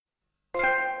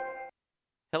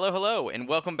Hello, hello, and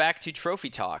welcome back to Trophy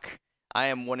Talk. I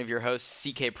am one of your hosts,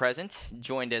 CK Present,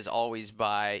 joined as always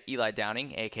by Eli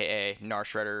Downing, aka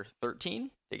Narshredder13. Did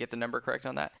I get the number correct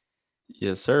on that?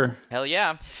 Yes, sir. Hell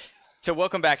yeah. So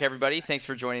welcome back, everybody. Thanks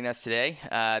for joining us today.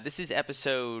 This is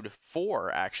episode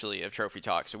 4, actually, of Trophy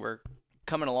Talk, so we're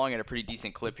coming along at a pretty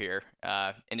decent clip here.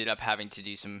 Ended up having to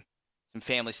do some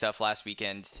family stuff last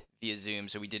weekend via Zoom,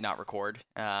 so we did not record.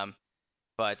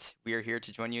 But we are here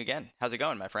to join you again. How's it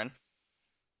going, my friend?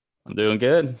 I'm doing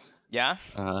good. Yeah?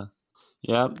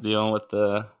 Yeah, dealing with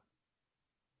the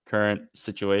current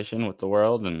situation with the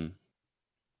world and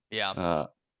Yeah.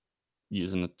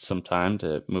 using some time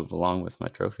to move along with my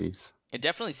trophies. It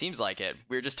definitely seems like it.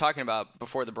 We were just talking about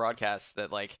before the broadcast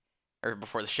that or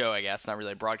before the show, I guess, not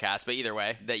really a broadcast, but either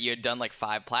way, that you had done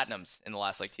 5 platinums in the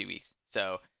last 2 weeks.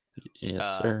 So,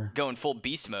 Yes, sir. going full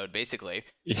beast mode, basically.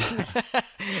 Yeah.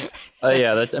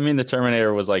 Yeah. The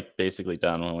Terminator was basically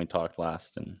done when we talked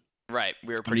last, and Right,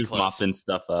 we were pretty just close. mopping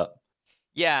stuff up.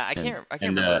 Yeah, I can't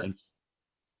remember.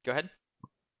 Go ahead.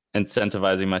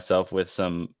 Incentivizing myself with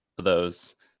some of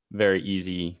those very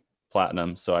easy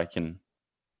platinums so I can,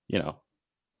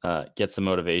 get some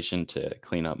motivation to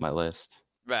clean up my list.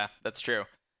 Yeah, that's true.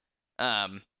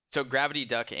 So Gravity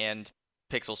Duck and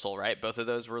Pixel Soul, right? Both of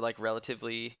those were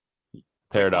relatively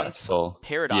Paradox Soul.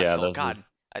 Paradox Yeah, Soul. God,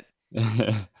 I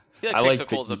feel like Pixel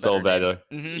Soul's Pixel a Soul better.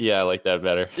 Mm-hmm. Yeah, I like that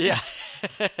better. Yeah.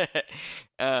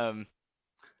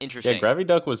 Interesting. Yeah, Gravity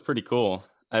Duck was pretty cool.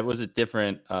 It was a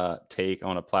different take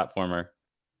on a platformer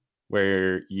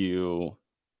where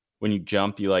when you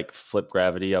jump, you flip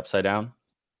gravity upside down.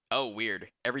 Oh, weird.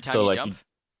 Every time you jump?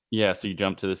 So you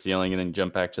jump to the ceiling and then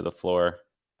jump back to the floor.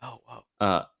 Oh,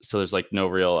 whoa. So there's no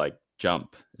real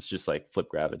jump. It's just flip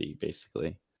gravity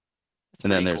basically. That's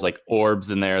and then there's cool. Orbs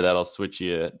in there that'll switch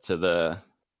you to the,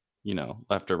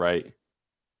 left or right.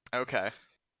 Okay.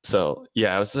 So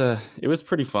yeah, it was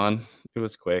pretty fun. It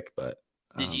was quick, but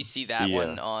did you see that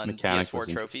one on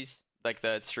PS4 Trophies?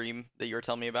 The stream that you were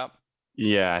telling me about?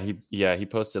 Yeah, he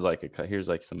posted here's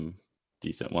some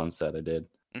decent ones that I did.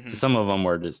 Mm-hmm. Some of them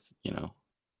were just,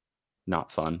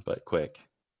 not fun, but quick.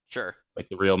 Sure.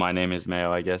 The real My Name is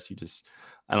Mayo, I guess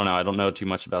I don't know. I don't know too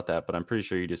much about that, but I'm pretty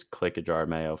sure you just click a jar of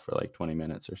mayo for 20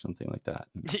 minutes or something like that.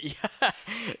 Yeah,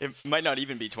 it might not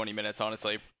even be 20 minutes,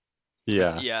 honestly.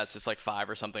 Yeah. It's just 5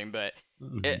 or something, but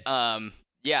mm-hmm.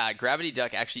 Yeah, Gravity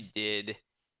Duck actually did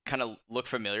kind of look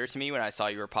familiar to me when I saw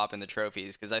you were popping the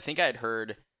trophies, because I think I had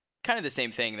heard kind of the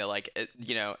same thing that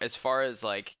as far as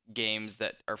games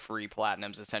that are free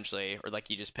platinums essentially, or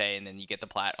you just pay and then you get the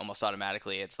plat almost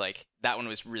automatically, it's that one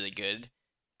was really good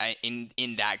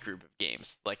in that group of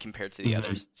games compared to the mm-hmm.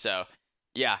 others. So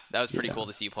yeah, that was pretty cool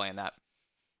to see you playing that.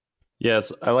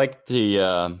 Yes, I like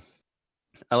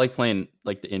I like playing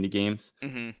the indie games.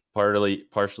 Mm-hmm.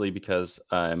 Partially because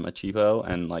I'm a cheapo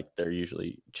and they're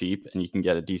usually cheap and you can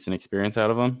get a decent experience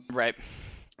out of them. Right.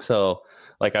 So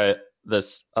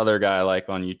this other guy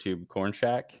on YouTube, Corn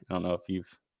Shack. I don't know if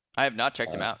I have not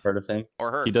checked him out. Heard of him?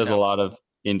 Or heard. He does a lot of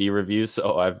indie reviews,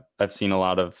 so I've seen a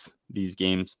lot of these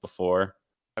games before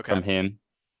from him.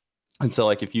 And so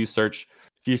if you search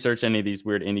any of these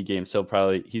weird indie games,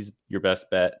 he's your best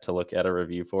bet to look at a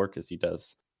review for, because he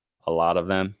does a lot of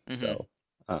them. Mm-hmm. So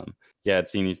yeah, I'd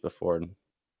seen these before, and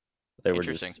they were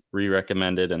just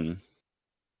re-recommended, and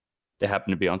they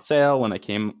happened to be on sale when I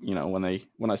came,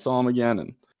 when I saw them again,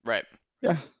 and right.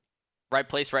 Yeah. Right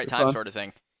place, right time sort of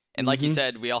thing. And like you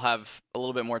said, we all have a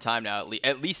little bit more time now,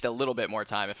 at least a little bit more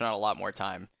time, if not a lot more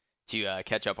time, to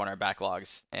catch up on our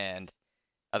backlogs and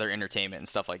other entertainment and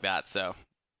stuff like that. So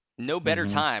no better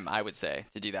time, I would say,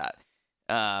 to do that.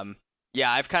 Yeah,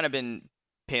 I've kind of been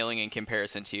paling in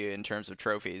comparison to you in terms of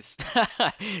trophies,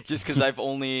 just because I've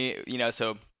only,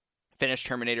 finished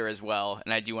Terminator as well,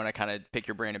 and I do want to kind of pick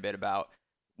your brain a bit about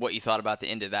what you thought about the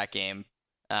end of that game.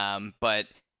 But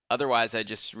otherwise, I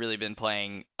just really been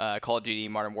playing Call of Duty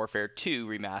Modern Warfare 2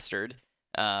 Remastered.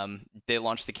 They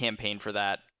launched the campaign for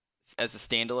that as a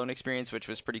standalone experience, which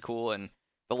was pretty cool. And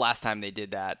the last time they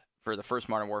did that for the first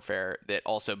Modern Warfare, that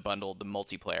also bundled the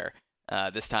multiplayer.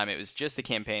 This time it was just the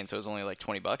campaign, so it was only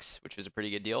 $20, which was a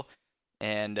pretty good deal.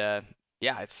 And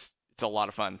yeah, it's a lot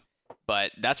of fun.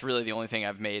 But that's really the only thing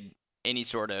I've made any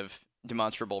sort of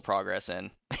demonstrable progress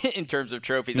in terms of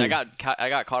trophies. I got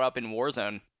caught up in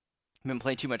Warzone. I've been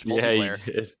playing too much multiplayer. Yeah,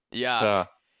 you did. Yeah.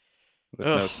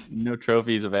 With no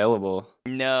trophies available.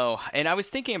 No, and I was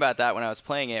thinking about that when I was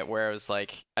playing it, where I was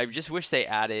I just wish they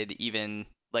added even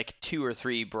 2 or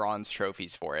 3 bronze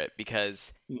trophies for it,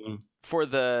 because for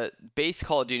the base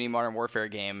Call of Duty Modern Warfare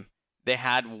game, they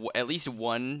had at least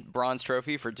one bronze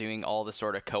trophy for doing all the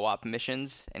sort of co-op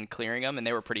missions and clearing them, and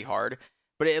they were pretty hard.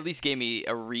 But it at least gave me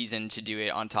a reason to do it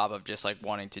on top of just like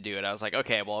wanting to do it. I was like,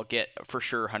 okay, well, I'll get for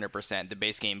sure 100% the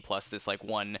base game plus this like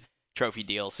one trophy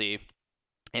DLC.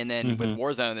 And then with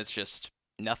Warzone, it's just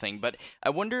nothing. But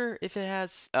I wonder if it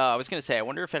has. I was gonna say, I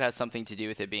wonder if it has something to do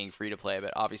with it being free to play.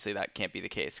 But obviously, that can't be the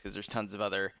case because there's tons of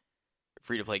other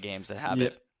free to play games that have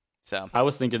it. So I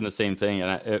was thinking the same thing,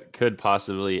 and it could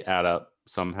possibly add up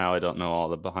somehow. I don't know all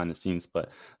the behind the scenes, but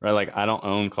right, like I don't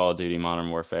own Call of Duty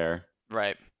Modern Warfare.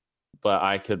 Right. But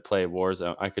I could play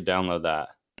Warzone. I could download that.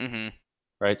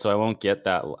 Right, so I won't get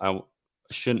that. I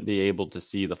shouldn't be able to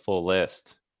see the full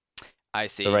list. I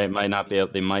see. So right, they might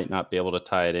not be able to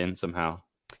tie it in somehow.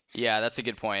 Yeah, that's a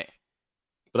good point.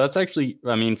 But that's actually,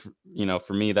 I mean,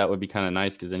 for me, that would be kind of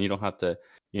nice because then you don't have to,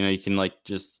 you can like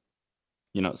just,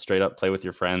 straight up play with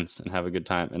your friends and have a good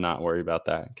time and not worry about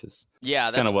that because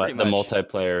that's kind of what the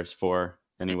multiplayer is for,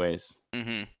 anyways.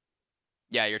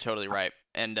 Yeah, you're totally right.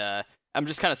 And I'm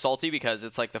just kind of salty because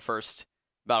it's like the first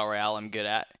battle royale I'm good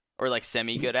at, or like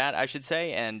semi good at, I should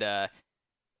say. And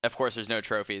of course, there's no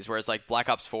trophies. Whereas like Black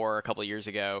Ops 4 a couple of years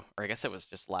ago, or I guess it was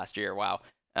just last year. Wow.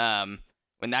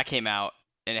 When that came out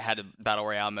and it had a battle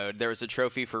royale mode, there was a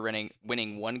trophy for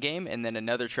winning one game, and then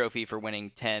another trophy for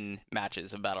winning 10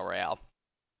 matches of battle royale.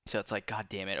 So it's like, God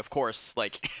damn it! Of course,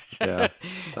 like yeah,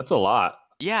 that's a lot.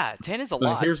 Yeah, 10 is a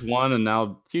lot. Here's one, and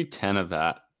now do 10 of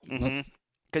that.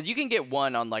 Because you can get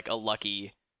one on like a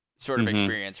lucky sort of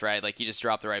experience, right? Like you just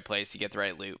drop the right place, you get the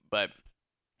right loot. But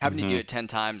having to do it 10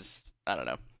 times, I don't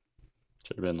know.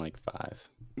 Should have been like 5.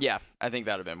 Yeah, I think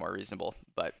that would have been more reasonable.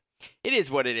 But it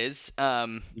is what it is.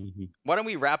 Why don't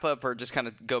we wrap up or just kind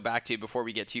of go back to, before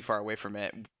we get too far away from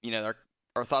it,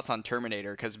 our thoughts on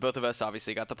Terminator? Because both of us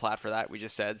obviously got the plat for that, we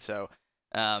just said. So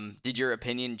did your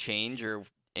opinion change or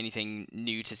anything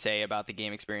new to say about the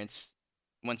game experience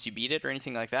once you beat it or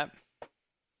anything like that?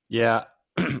 Yeah,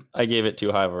 I gave it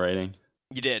too high of a rating.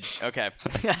 You did? Okay.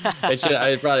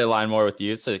 I'd probably align more with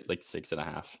you. It's like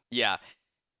 6.5. Yeah.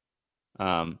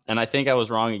 And I think I was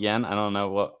wrong again. I don't know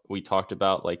what we talked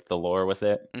about, like the lore with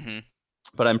it.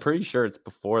 But I'm pretty sure it's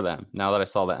before them, now that I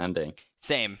saw the ending.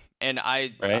 Same. And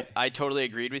I totally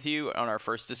agreed with you on our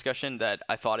first discussion that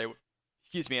I thought it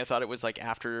was like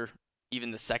after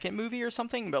even the second movie or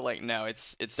something, but like no,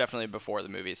 it's definitely before the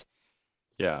movies.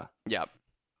 Yeah. Yeah.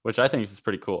 Which I think is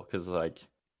pretty cool because, like,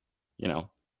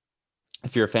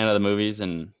 if you're a fan of the movies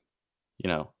and,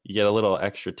 you get a little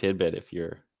extra tidbit if you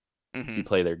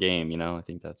play their game, I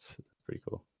think that's pretty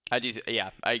cool. I do. Yeah,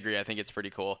 I agree. I think it's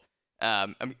pretty cool.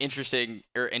 Interesting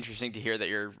to hear that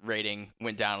your rating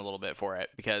went down a little bit for it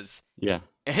because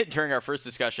during our first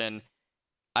discussion,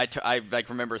 I like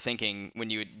remember thinking when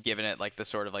you had given it like the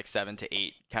sort of like 7 to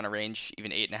 8 kind of range,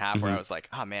 even 8.5, where I was like,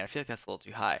 oh man, I feel like that's a little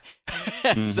too high.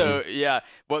 So yeah,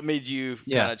 what made you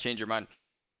kind of change your mind?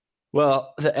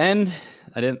 Well, the end,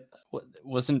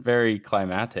 wasn't very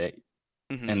climactic,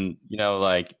 and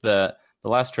like the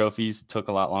last trophies took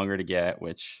a lot longer to get,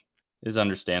 which is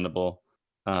understandable.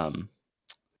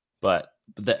 But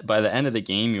by the end of the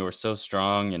game, you were so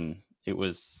strong, and it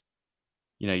was.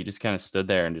 You just kind of stood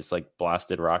there and just like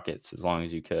blasted rockets as long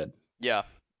as you could. Yeah.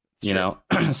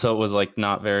 So it was like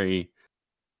not very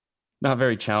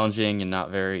challenging and not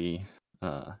very,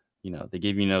 they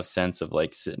gave you no sense of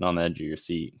like sitting on the edge of your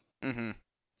seat.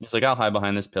 It's like, I'll hide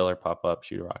behind this pillar, pop up,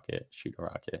 shoot a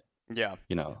rocket. Yeah.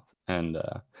 And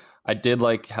I did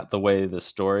like the way the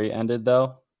story ended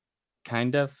though,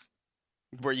 kind of.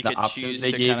 Where you could choose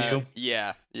to kind of,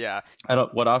 yeah.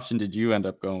 What option did you end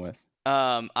up going with?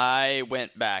 I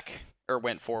went back or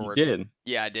went forward. You did?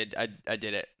 Yeah, I did. I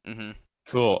did it.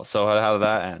 Cool. So how did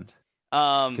that end?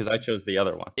 Because I chose the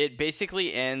other one. It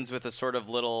basically ends with a sort of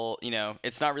little,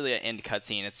 it's not really an end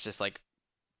cutscene. It's just like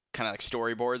kind of like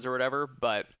storyboards or whatever.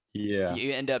 But yeah,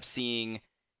 you end up seeing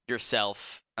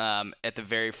yourself at the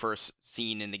very first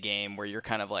scene in the game where you're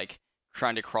kind of like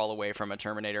trying to crawl away from a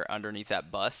Terminator underneath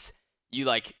that bus. You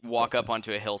like walk up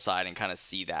onto a hillside and kind of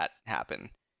see that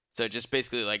happen. So it just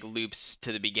basically like loops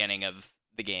to the beginning of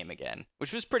the game again,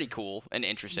 which was pretty cool and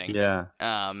interesting. Yeah.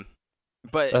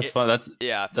 But that's fun.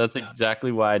 That's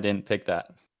exactly why I didn't pick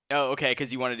that. Oh, okay,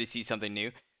 because you wanted to see something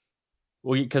new.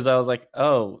 Well, because I was like,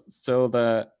 oh, so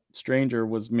the stranger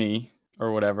was me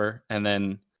or whatever, and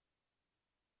then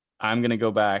I'm gonna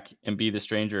go back and be the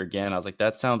stranger again. I was like,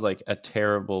 that sounds like a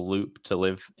terrible loop to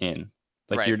live in.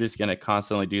 Like you're just gonna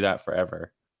constantly do that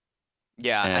forever.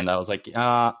 Yeah. And I was like,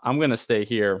 I'm going to stay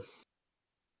here.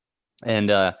 And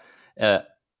I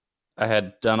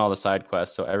had done all the side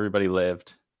quests, so everybody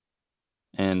lived.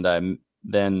 And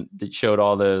then it showed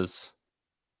all those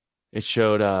it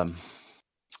showed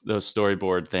those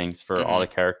storyboard things for all the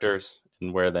characters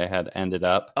and where they had ended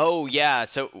up. Oh yeah,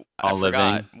 so I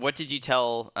forgot. Living. What did you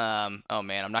tell? Oh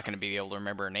man, I'm not going to be able to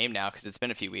remember her name now because it's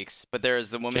been a few weeks. But there was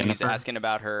the woman Jennifer? who's asking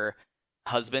about her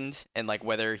husband and like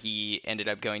whether he ended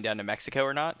up going down to Mexico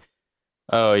or not.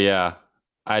 Oh yeah,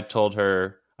 I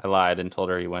lied and told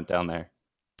her he went down there.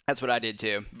 That's what I did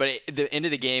too. But the end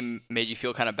of the game made you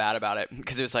feel kind of bad about it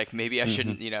because it was like maybe I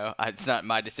shouldn't. It's not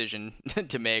my decision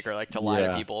to make or like to lie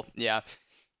to people. Yeah.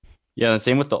 Yeah, and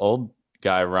same with the old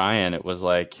guy Ryan. It was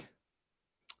like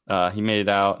he made it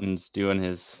out and is doing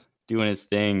his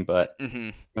thing, but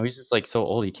he's just like so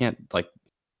old. He can't like.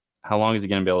 How long is he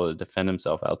gonna be able to defend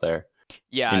himself out there?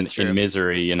 Yeah, in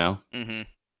misery, Mm-hmm.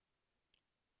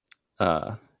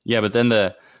 Yeah, but then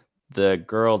the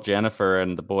girl Jennifer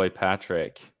and the boy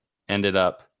Patrick ended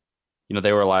up,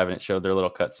 they were alive and it showed their little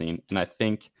cutscene. And I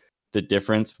think the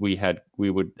difference we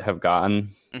would have gotten.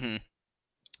 Mm-hmm.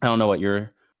 I don't know what your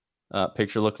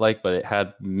picture looked like, but it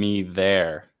had me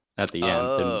there at the end.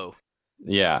 Oh,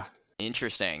 yeah.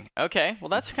 Interesting. Okay, well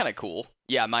that's kind of cool.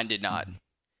 Yeah, mine did not.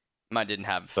 Mine didn't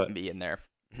have me in there.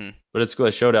 Mm-hmm. But it's cool.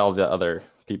 It showed all the other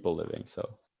people living. So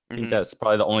I think that's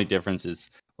probably the only difference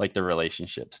is like the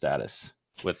relationship status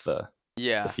with the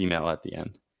female at the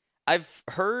end. I've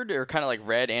heard or kind of like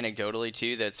read anecdotally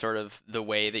too that sort of the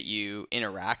way that you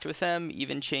interact with them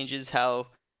even changes how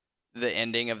the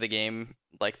ending of the game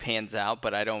like pans out,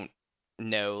 but I don't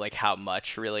know like how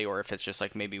much really, or if it's just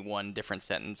like maybe one different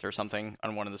sentence or something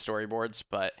on one of the storyboards.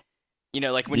 But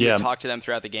like when you talk to them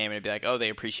throughout the game and it'd be like, oh, they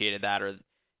appreciated that, or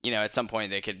at some point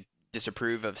they could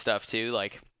disapprove of stuff too.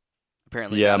 Like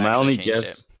apparently, my only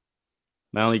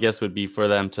guess would be for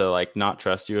them to like not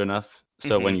trust you enough.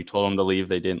 So when you told them to leave,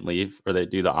 they didn't leave, or they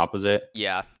do the opposite.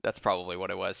 Yeah, that's probably what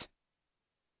it was.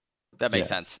 That makes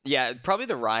sense. Yeah, probably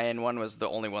the Ryan one was the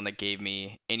only one that gave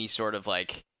me any sort of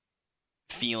like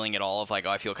feeling at all of like, oh,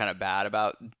 I feel kind of bad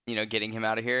about getting him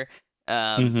out of here.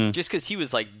 Just because he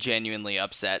was like genuinely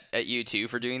upset at you too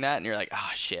for doing that, and you're like,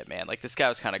 oh shit, man, like this guy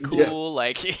was kind of cool,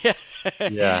 like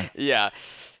yeah.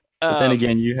 But then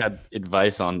again, you had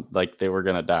advice on like they were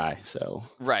gonna die, so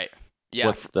right,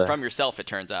 yeah, from yourself it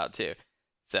turns out too.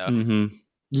 So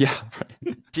yeah,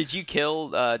 right. Did you kill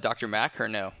Dr. Mack or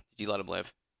no? Did you let him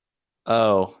live?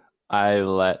 Oh, I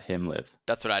let him live.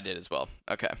 That's what I did as well.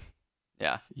 Okay,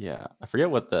 yeah. I forget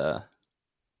what the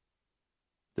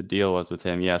deal was with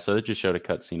him. Yeah, so it just showed a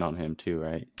cutscene on him too,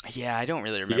 right? Yeah, I don't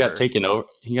really remember. He got taken over.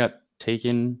 He got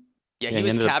taken. Yeah, he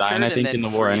was captured dying, I think, in the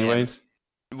war anyways.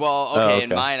 Well, okay, in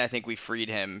mine, I think we freed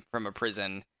him from a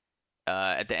prison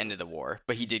at the end of the war,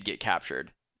 but he did get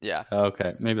captured. Yeah.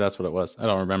 Okay, maybe that's what it was. I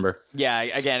don't remember. Yeah,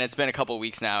 again, it's been a couple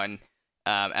weeks now, and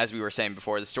as we were saying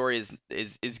before, the story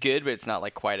is good, but it's not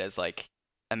like quite as like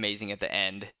amazing at the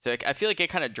end. So I feel like it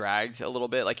kind of dragged a little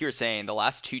bit. Like you were saying, the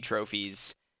last 2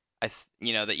 trophies,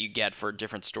 that you get for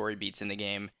different story beats in the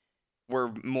game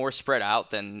were more spread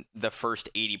out than the first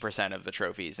 80% of the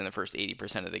trophies in the first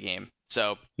 80% of the game.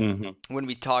 So when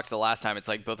we talked the last time, it's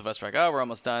like both of us were like, oh, we're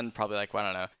almost done. Probably like, I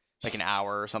don't know, like an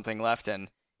hour or something left. And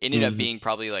it ended up being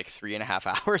probably like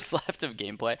 3.5 hours left of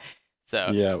gameplay. So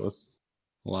yeah, it was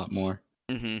a lot more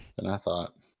than I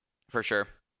thought. For sure.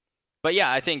 But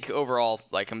yeah, I think overall,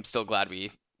 like, I'm still glad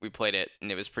we played it,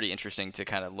 and it was pretty interesting to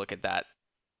kind of look at that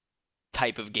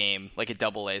type of game, like a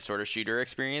AA sort of shooter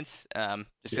experience. Just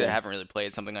because I haven't really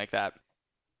played something like that.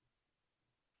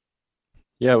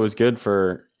 Yeah, it was good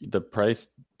for the price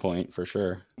point for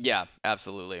sure. Yeah,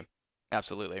 absolutely.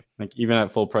 Like even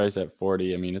at full price at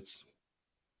 $40, I mean, it's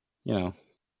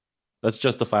that's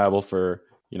justifiable for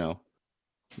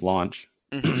launch.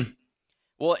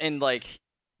 Well, and like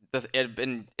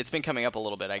it's been coming up a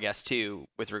little bit, I guess, too,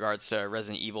 with regards to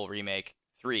Resident Evil Remake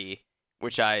 3,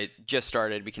 which I just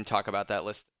started. We can talk about that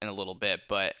list in a little bit,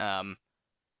 but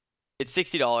it's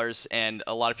 $60, and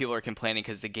a lot of people are complaining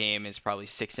because the game is probably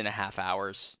 6.5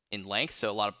 hours in length. So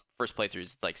a lot of first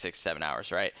playthroughs, it's like 6-7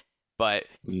 hours, right? But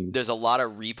there's a lot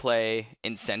of replay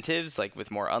incentives, like with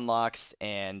more unlocks,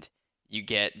 and you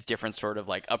get different sort of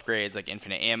like upgrades, like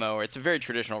infinite ammo. It's a very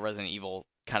traditional Resident Evil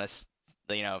kind of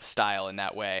style in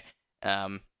that way.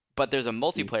 But there's a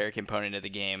multiplayer component of the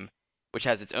game which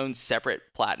has its own separate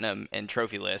platinum and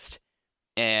trophy list,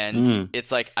 and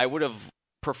it's like I would have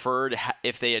preferred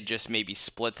if they had just maybe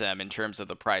split them in terms of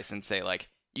the price and say like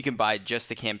you can buy just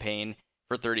the campaign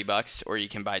for $30, or you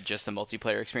can buy just the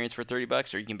multiplayer experience for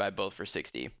 $30, or you can buy both for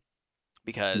 $60.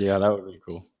 Because that would be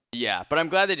cool. Yeah, but I'm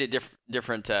glad they did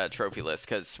different trophy lists,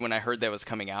 because when I heard that was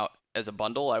coming out as a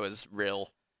bundle, I was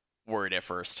real worried at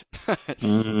first.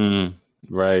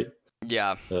 Right.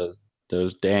 Yeah.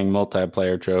 those dang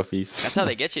multiplayer trophies. That's how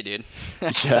they get you, dude.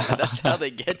 Yeah. That's how they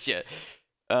get you.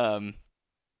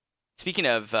 Speaking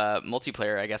of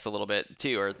multiplayer, I guess a little bit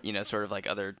too, or sort of like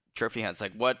other trophy hunts.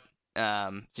 Like what?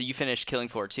 So you finished Killing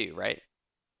Floor 2, right?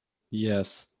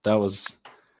 Yes, that was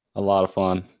a lot of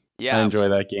fun. Yeah, I enjoy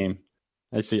that game.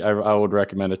 I would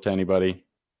recommend it to anybody.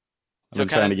 I've been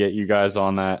trying to get you guys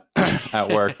on that at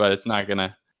work, but it's not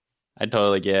gonna. I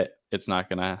totally get it's not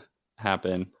gonna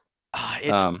happen.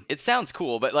 It sounds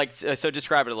cool, but like, so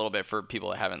describe it a little bit for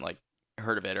people that haven't like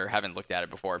heard of it or haven't looked at it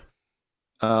before.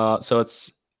 So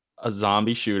it's a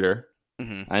zombie shooter.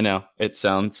 Mm-hmm. I know it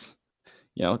sounds,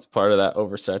 it's part of that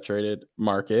oversaturated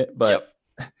market, but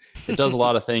it does a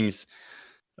lot of things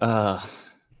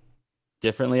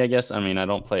differently, I guess. I mean, I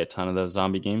don't play a ton of those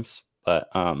zombie games, but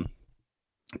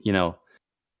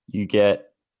you get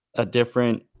a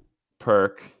different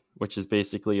perk, which is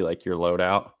basically like your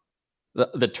loadout.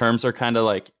 The terms are kind of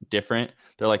like different.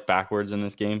 They're like backwards in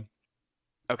this game.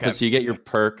 Okay. So you get your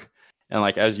perk, and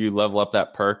like as you level up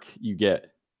that perk, you get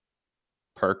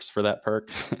perks for that perk.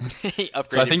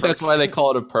 So I think that's why they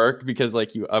call it a perk, because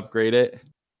like you upgrade it,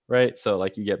 right? So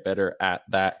like you get better at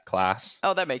that class.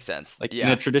 Oh, that makes sense. Like in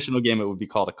a traditional game, it would be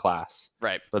called a class,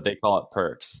 right? But they call it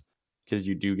perks because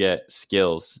you do get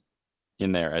skills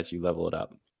in there as you level it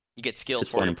up. You get skills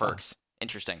for your perks.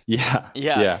 Interesting.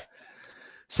 Yeah.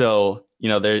 So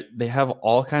they have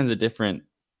all kinds of different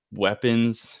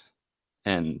weapons,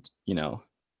 and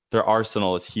their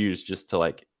arsenal is huge just to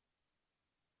like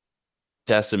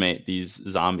decimate these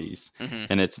zombies. Mm-hmm.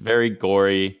 And it's very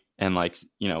gory, and like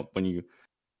when you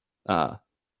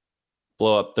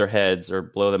blow up their heads or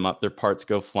blow them up, their parts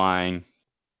go flying.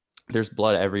 There's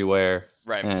blood everywhere,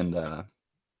 right? And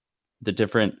the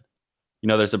different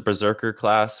there's a berserker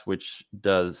class which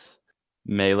does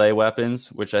melee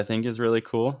weapons, which I think is really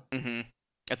cool. Mm-hmm.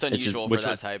 That's unusual for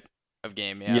that type of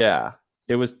game. Yeah,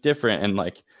 it was different, and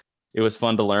like it was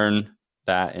fun to learn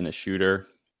that in a shooter.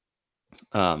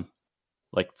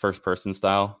 Like first person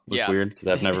style was weird because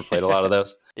I've never played a lot of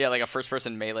those. Yeah, like a first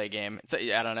person melee game.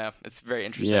 I don't know. It's very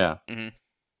interesting. Yeah. Mm-hmm.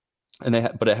 And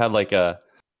it had like a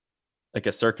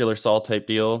circular saw type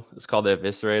deal. It's called the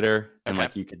Eviscerator, and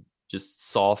like you could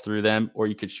just saw through them, or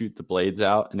you could shoot the blades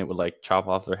out and it would like chop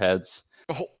off their heads.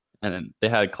 Oh. And then they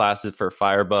had classes for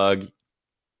Firebug,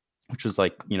 which was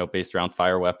like based around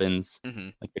fire weapons. Mm-hmm.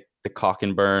 Like the Cock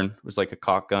and Burn was like a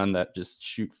cock gun that just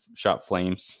shot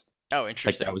flames. Oh,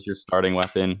 interesting. Like that was your starting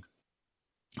weapon.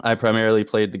 I primarily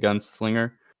played the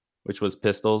Gunslinger, which was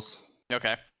pistols.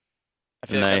 Okay. I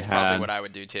feel like that's probably what I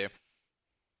would do too.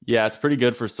 Yeah, it's pretty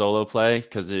good for solo play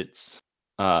because it's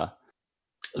the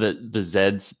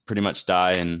Zeds pretty much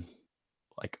die in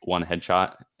like one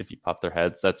headshot if you pop their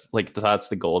heads. That's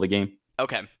the goal of the game.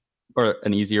 Okay. Or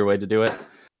an easier way to do it.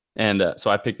 And so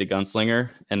I picked the Gunslinger,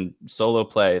 and solo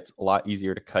play, it's a lot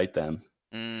easier to kite them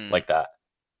like that.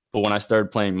 But when I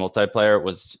started playing multiplayer,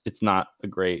 it's not a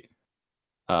great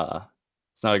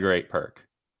perk.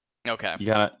 Okay. You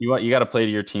gotta play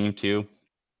to your team too.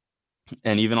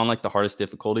 And even on like the hardest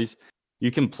difficulties,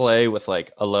 you can play with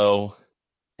like a low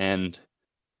end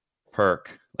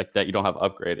perk like that you don't have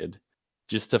upgraded,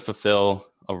 just to fulfill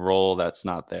a role that's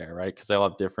not there, right? Because they all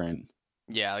have different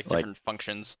different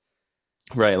functions.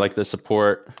 Right, like the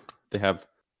support, they have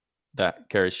that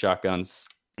carries shotguns,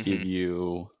 give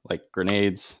you like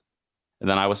grenades. And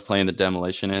then I was playing the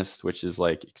Demolitionist, which is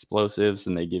like explosives,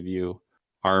 and they give you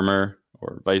armor,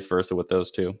 or vice versa with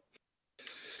those two.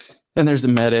 And there's a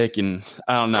medic, and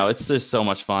I don't know, it's just so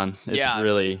much fun. It's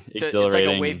really exhilarating. It's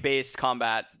like a wave-based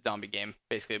combat zombie game,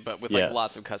 basically, but with like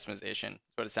lots of customization.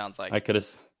 That's what it sounds like. I could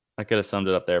have summed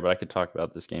it up there, but I could talk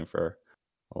about this game for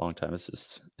a long time.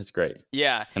 It's great.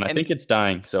 Yeah. And I think it's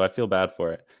dying, so I feel bad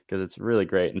for it because it's really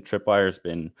great. And Tripwire's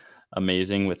been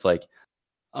amazing with like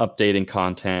updating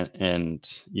content, and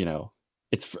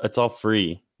it's all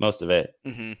free, most of it.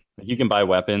 Mm-hmm. Like, you can buy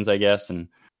weapons, I guess, and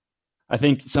I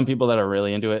think some people that are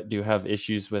really into it do have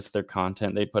issues with their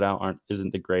content they put out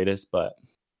isn't the greatest, but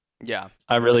yeah,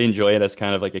 I really enjoy it as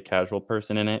kind of like a casual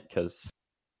person in it, because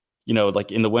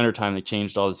like in the wintertime they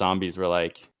changed all the zombies were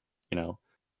like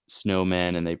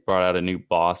snowmen, and they brought out a new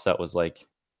boss that was like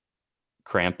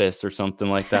Krampus or something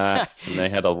like that. And they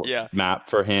had a map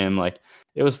for him. Like,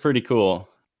 it was pretty cool.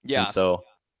 Yeah. And so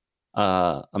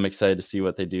I'm excited to see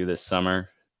what they do this summer.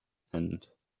 And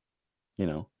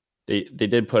they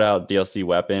did put out DLC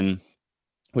Weapon,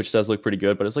 which does look pretty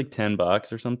good, but it's like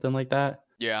 $10 or something like that.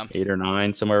 Yeah. 8 or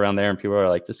 9, somewhere around there, and people are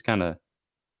like, this kind of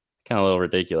a little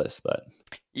ridiculous, but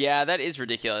yeah, that is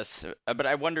ridiculous. But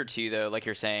I wonder too, though, like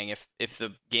you're saying, if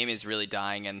the game is really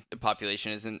dying and the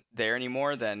population isn't there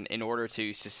anymore, then in order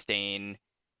to sustain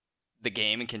the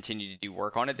game and continue to do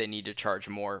work on it, they need to charge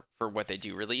more for what they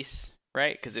do release,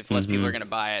 right? Because if less people are going to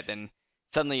buy it, then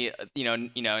suddenly,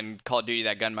 in Call of Duty,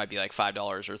 that gun might be like $5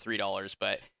 or $3,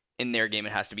 but in their game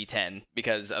it has to be 10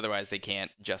 because otherwise they can't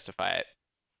justify it.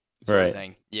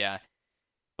 Right. Yeah.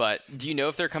 But do you know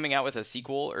if they're coming out with a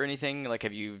sequel or anything? Like,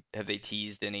 have they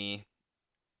teased any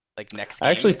like next game?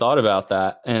 I actually thought about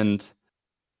that, and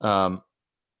I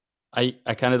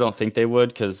kind of don't think they would,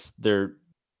 because they're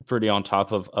pretty on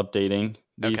top of updating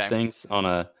these things on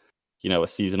a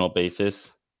seasonal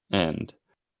basis, and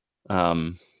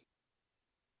I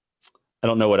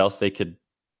don't know what else they could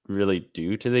really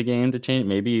do to the game to change.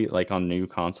 Maybe like on new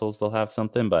consoles they'll have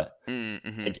something, but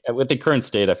with the current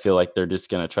state, I feel like they're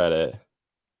just gonna try to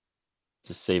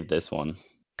save this one.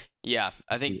 Yeah,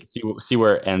 I think see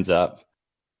where it ends up.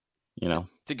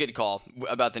 It's a good call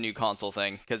about the new console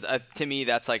thing, because to me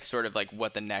that's like sort of like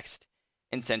what the next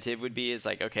incentive would be, is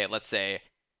like, okay, let's say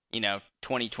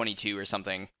 2022 or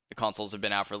something, the consoles have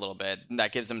been out for a little bit, and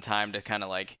that gives them time to kind of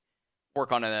like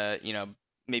work on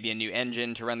maybe a new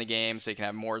engine to run the game, so you can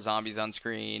have more zombies on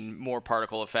screen, more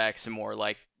particle effects, and more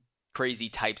like crazy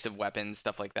types of weapons,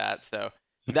 stuff like that. So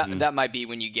that might be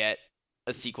when you get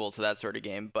a sequel to that sort of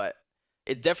game. But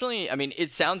it definitely, I mean,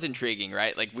 it sounds intriguing,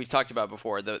 right? Like we've talked about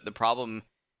before, the problem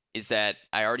is that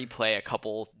I already play a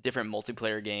couple different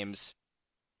multiplayer games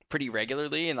pretty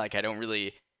regularly, and like I don't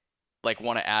really like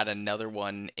want to add another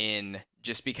one in,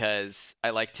 just because I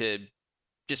like to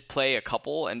just play a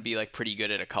couple and be like pretty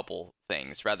good at a couple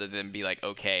things rather than be like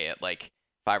okay at like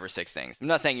 5 or 6 things. I'm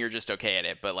not saying you're just okay at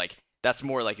it, but like that's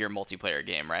more like your multiplayer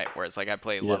game, right? Whereas like I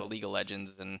play a lot of League of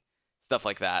Legends and stuff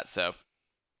like that. So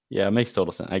yeah, it makes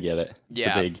total sense. I get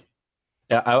it.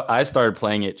 I started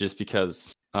playing it just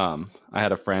because I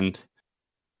had a friend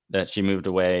that she moved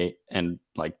away, and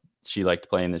like she liked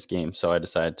playing this game, so I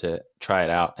decided to try it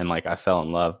out, and like I fell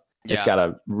in love. Yeah. It's got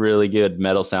a really good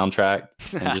metal soundtrack,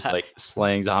 and just like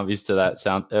slaying zombies to that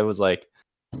sound. It was like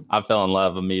I fell in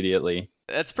love immediately.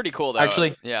 That's pretty cool, though.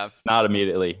 Actually, not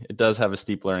immediately. It does have a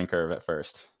steep learning curve at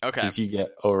first. Okay. Because you get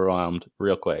overwhelmed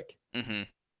real quick.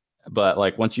 But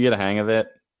like once you get a hang of it,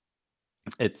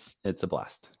 it's a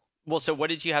blast. Well, so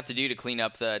what did you have to do to clean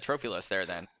up the trophy list there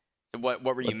then? So what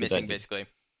were you missing basically?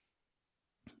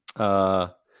 I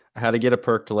had to get a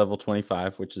perk to level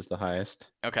 25, which is the highest.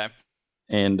 Okay.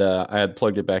 And I had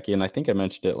plugged it back in. I think I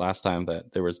mentioned it last time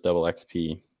that there was double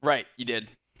XP. Right, you did.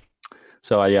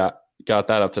 So I got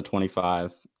that up to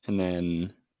 25, and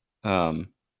then I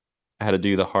had to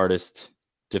do the hardest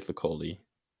difficulty.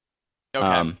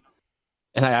 Okay.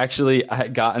 And I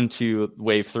had gotten to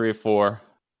wave 3 or 4.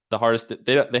 The hardest,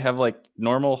 they have like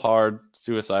normal, hard,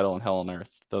 suicidal, and hell on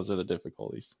earth. Those are the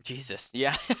difficulties. Jesus.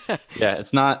 Yeah. Yeah,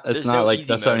 it's not no like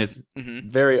that's why it's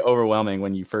very overwhelming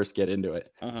when you first get into it.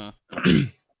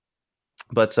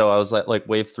 But so I was like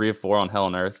wave 3 or 4 on hell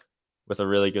on earth with a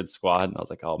really good squad, and I was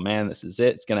like, oh man, this is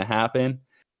it. It's gonna happen.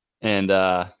 And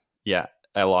I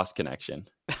lost connection.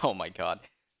 Oh my god.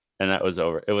 And that was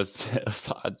over. It was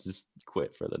I just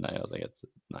quit for the night. I was like, it's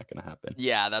not gonna happen.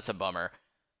 Yeah, that's a bummer.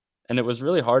 And it was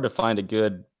really hard to find a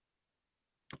good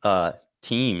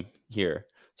team here.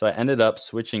 So I ended up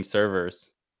switching servers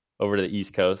over to the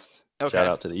East Coast. Okay. Shout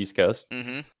out to the East Coast.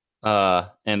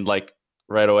 And like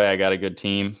right away, I got a good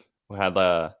team. We had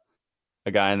a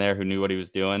guy in there who knew what he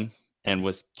was doing and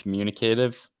was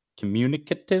communicative.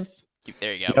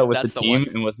 There you go. With that's the team,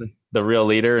 and was the real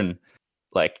leader. And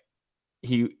like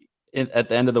at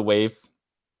the end of the wave,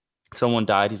 someone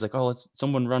died. He's like, oh, let's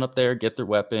someone run up there, get their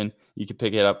weapon. You can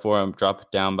pick it up for them, drop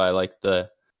it down by like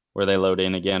where they load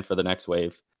in again for the next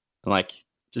wave, and like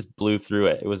just blew through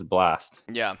it. It was a blast.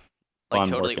 Yeah, like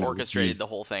totally orchestrated the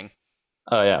whole thing.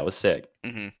 Oh yeah, it was sick.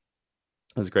 It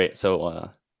was great. So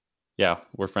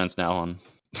we're friends now on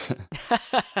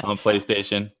on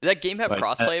PlayStation. Does that game have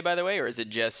crossplay, by the way, or is it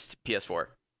just PS4?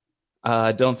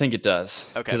 I don't think it does.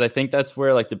 Okay. Because I think that's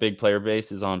where like the big player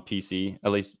base is on PC.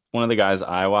 At least one of the guys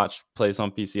I watch plays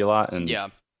on PC a lot, and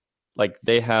like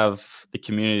they have the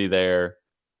community there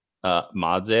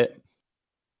mods it,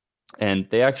 and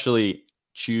they actually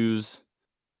choose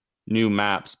new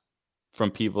maps from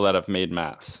people that have made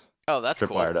maps. Oh, that's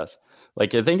cool. Tripwire does.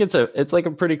 Like I think it's like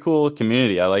a pretty cool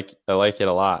community. I like it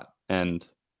a lot, and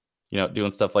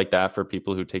doing stuff like that for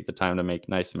people who take the time to make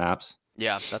nice maps.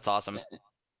 Yeah, that's awesome.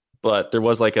 But there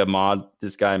was like a mod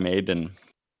this guy made, and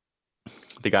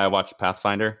the guy watched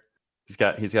Pathfinder. He's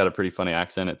got a pretty funny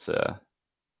accent. It's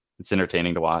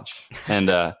entertaining to watch.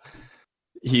 And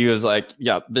he was like,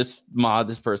 yeah, this mod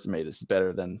this person made is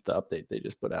better than the update they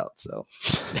just put out. So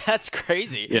that's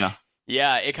crazy. Yeah.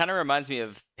 Yeah, it kind of reminds me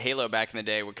of Halo back in the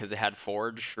day because it had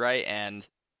Forge, right? And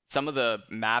some of the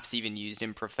maps even used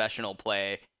in professional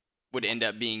play would end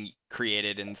up being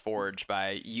created and forged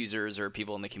by users or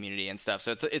people in the community and stuff.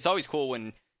 So it's always cool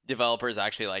when developers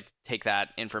actually like take that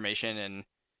information and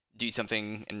do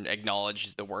something and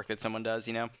acknowledge the work that someone does,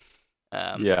 you know?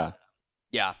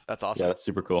 Yeah, that's awesome. Yeah, that's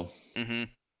super cool. Mm-hmm.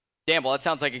 Damn, well, that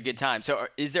sounds like a good time. So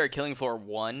is there a Killing Floor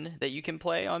 1 that you can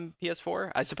play on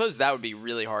PS4? I suppose that would be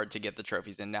really hard to get the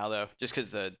trophies in now, though, just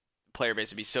because the player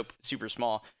base would be so super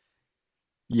small.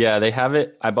 Yeah, they have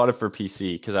it. I bought it for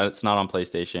PC because it's not on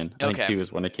PlayStation. I think 2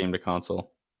 is when it came to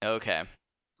console. Okay.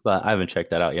 But I haven't checked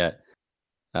that out yet.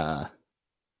 No,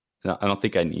 I don't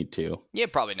think I need to. Yeah,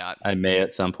 probably not. I may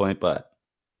at some point, but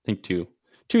I think 2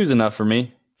 is enough for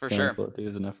me. For sure. 2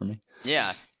 is enough for me.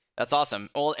 Yeah, that's awesome.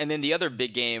 Well, and then the other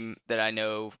big game that I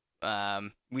know,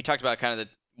 we talked about kind of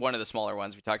one of the smaller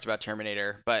ones. We talked about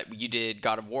Terminator, but you did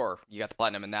God of War. You got the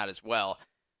platinum in that as well.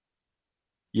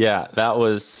 Yeah,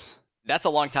 that's a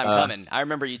long time coming. I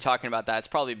remember you talking about that. It's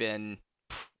probably been,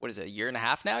 what is it, a year and a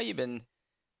half now? You've been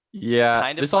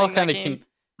this all kind of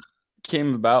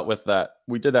came about with that.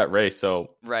 We did that race,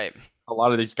 so right. A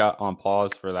lot of these got on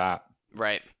pause for that.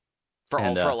 Right. For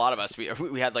a lot of us, we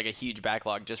had like a huge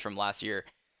backlog just from last year.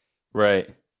 Right.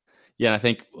 Yeah, and I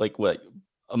think like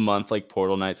a month like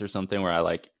Portal Nights or something where I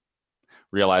like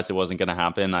realized it wasn't going to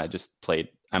happen.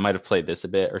 I might have played this a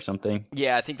bit or something.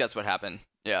 Yeah, I think that's what happened.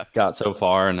 Yeah. Got so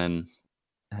far and then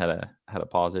had to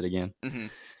pause it again. Mm-hmm.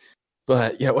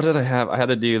 But yeah, what did I have? I had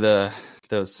to do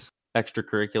those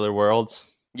extracurricular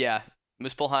worlds. Yeah,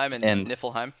 Muspelheim and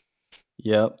Niflheim.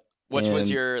 Yep. Which was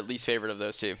your least favorite of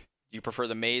those two? Do you prefer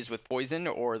the maze with poison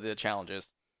or the challenges?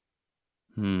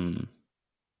 I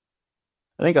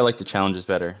think I like the challenges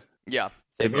better. Yeah.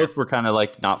 They both were kind of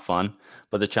like not fun,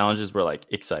 but the challenges were like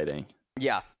exciting.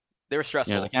 Yeah. They were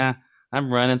stressful. Like,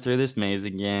 I'm running through this maze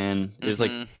again. It was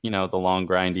like, the long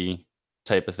grindy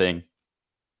type of thing.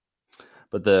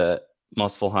 But the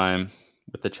Muspelheim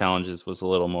with the challenges was a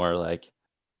little more like,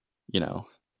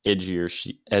 edge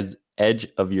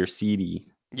of your seedy.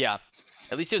 Yeah.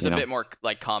 At least it was a bit more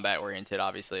like combat oriented,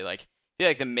 obviously. Like, I feel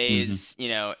like the maze,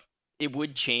 it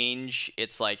would change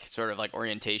its like sort of like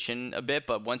orientation a bit,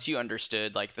 but once you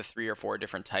understood like the 3 or 4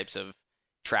 different types of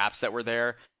traps that were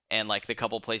there and like the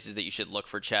couple places that you should look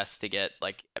for chests to get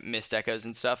like mist echoes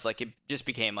and stuff, like it just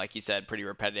became, like you said, pretty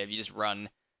repetitive. You just run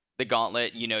the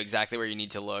gauntlet, you know exactly where you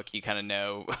need to look. You kind of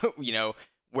know,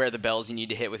 where the bells you need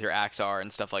to hit with your axe are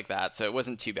and stuff like that. So it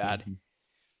wasn't too bad.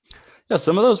 Yeah,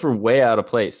 some of those were way out of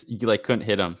place. You like couldn't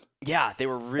hit them. Yeah, they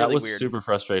were really weird. That was super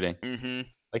frustrating. Mm-hmm.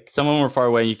 Like some of them were far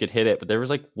away, you could hit it, but there was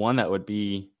like one that would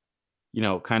be,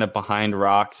 kind of behind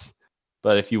rocks.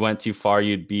 But if you went too far,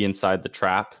 you'd be inside the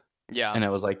trap. Yeah. And it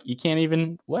was like, you can't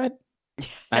even, what?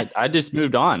 I just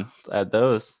moved on at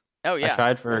those. Oh, yeah. I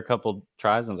tried for a couple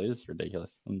tries and this is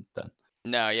ridiculous. I'm done.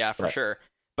 No, yeah, for sure.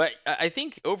 But I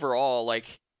think overall,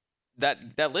 like,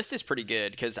 that list is pretty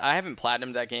good because I haven't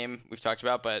platinumed that game we've talked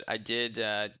about, but I did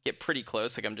get pretty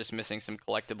close. Like I'm just missing some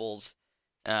collectibles.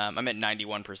 I'm at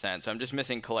 91%, so I'm just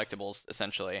missing collectibles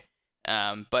essentially.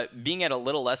 But being at a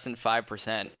little less than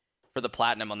 5% for the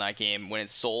platinum on that game when it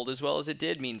sold as well as it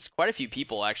did means quite a few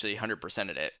people actually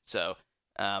 100%ed it. So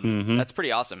that's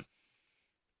pretty awesome.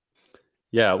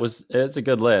 Yeah, it's a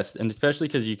good list, and especially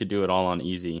because you could do it all on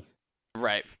easy.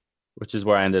 Right. Which is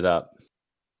where I ended up.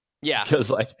 Yeah. Because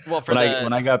like when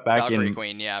I got back Valkyrie in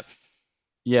Queen, yeah.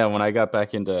 Yeah, when I got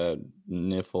back into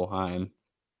Niflheim,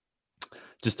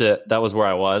 that was where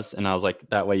I was, and I was like,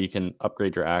 that way you can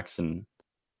upgrade your axe and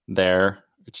there,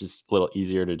 which is a little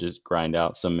easier to just grind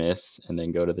out some miss and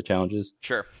then go to the challenges.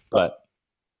 Sure. But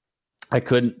I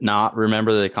could not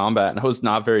remember the combat, and I was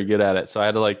not very good at it, so I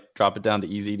had to like drop it down to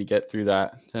easy to get through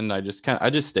that, and I just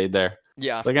stayed there.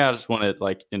 Yeah. Like I just want to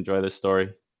like enjoy this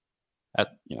story,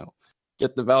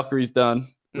 get the Valkyries done,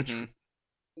 which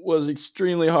was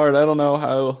extremely hard. I don't know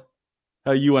how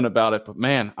you went about it, but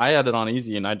man, I had it on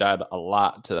easy and I died a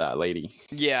lot to that lady.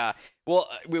 Yeah. Well,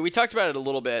 we talked about it a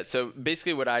little bit. So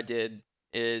basically what I did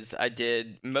is I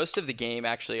did most of the game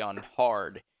actually on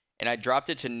hard, and I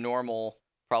dropped it to normal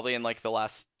probably in like the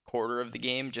last quarter of the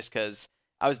game just because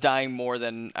I was dying more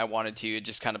than I wanted to. It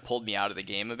just kind of pulled me out of the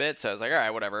game a bit. So I was like, all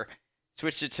right, whatever.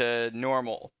 Switched it to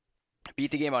normal.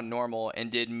 Beat the game on normal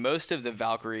and did most of the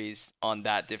Valkyries on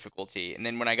that difficulty. And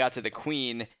then when I got to the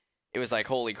Queen, it was like,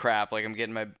 holy crap, like I'm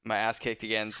getting my ass kicked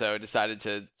again. So I decided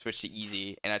to switch to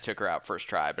easy, and I took her out first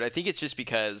try. But I think it's just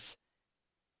because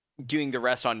doing the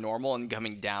rest on normal and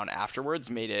coming down afterwards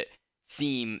made it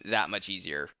seem that much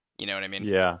easier. You know what I mean?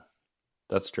 Yeah,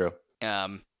 that's true.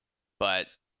 But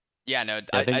yeah, no,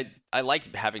 I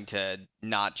like having to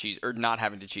not choose, or not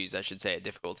having to choose, I should say, a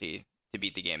difficulty to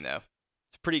beat the game though.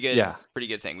 It's a pretty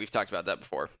good thing. We've talked about that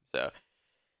before. So.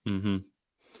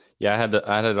 Yeah, I had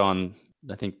it on,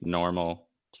 I think, normal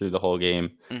through the whole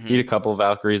game. Mm-hmm. Beat a couple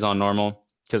Valkyries on normal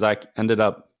because I ended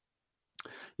up,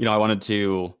 I wanted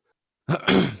to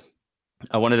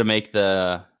make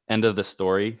the end of the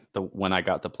story when I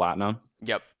got the platinum.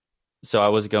 Yep. So I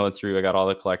was going through, I got all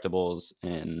the collectibles,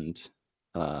 and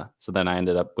so then I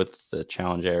ended up with the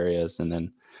challenge areas, and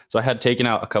then so I had taken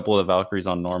out a couple of the Valkyries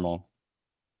on normal.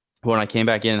 When I came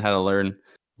back in, I had to learn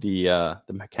the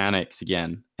mechanics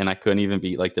again, and I couldn't even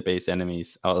beat like the base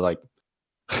enemies. I was like,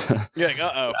 you're like,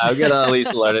 uh-oh. I'm gonna at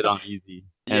least learn it on easy.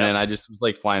 And then I just was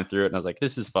like flying through it, and I was like,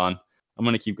 this is fun. I'm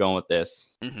gonna keep going with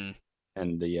this. Mm-hmm.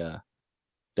 And the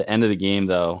end of the game,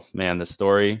 though, man, the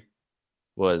story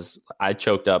was, I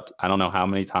choked up I don't know how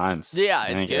many times. Yeah,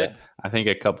 it's good. I think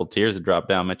a couple tears had dropped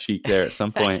down my cheek there at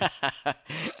some point.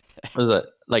 It was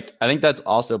I think that's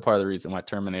also part of the reason why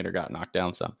Terminator got knocked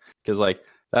down some, because like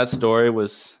that story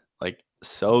was like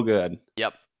so good.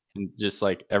 Yep. And just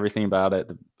like everything about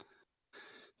it,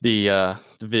 the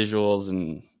visuals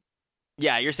and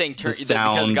yeah, you're saying because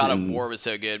God of War was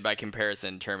so good, by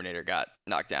comparison, Terminator got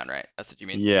knocked down, right? That's what you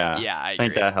mean? Yeah. Yeah, I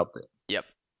think that helped it.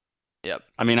 Yep.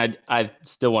 I mean, I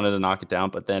still wanted to knock it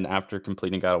down, but then after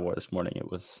completing God of War this morning, it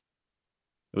was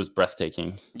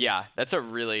breathtaking. Yeah, that's a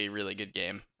really, really good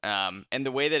game. And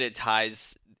the way that it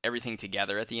ties everything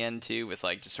together at the end too, with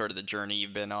like just sort of the journey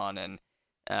you've been on, and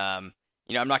I'm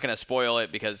not going to spoil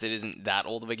it because it isn't that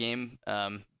old of a game,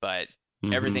 but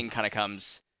everything kind of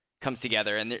comes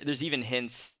together, and there's even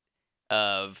hints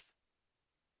of,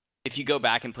 if you go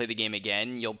back and play the game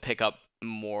again, you'll pick up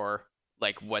more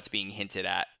like what's being hinted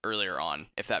at earlier on,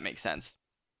 if that makes sense.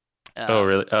 Oh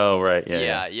really? Oh right,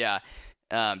 yeah.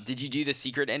 Did you do the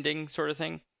secret ending sort of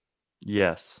thing?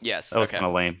 Yes. That was kind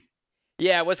of lame.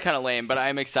 Yeah, it was kind of lame, but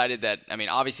I'm excited that, I mean,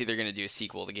 obviously they're going to do a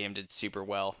sequel. The game did super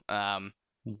well, but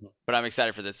I'm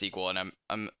excited for the sequel, and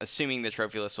I'm assuming the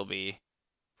trophy list will be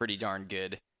pretty darn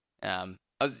good. I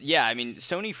mean,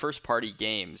 Sony first-party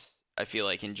games, I feel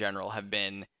like in general, have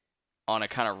been on a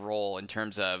kind of roll in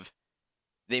terms of,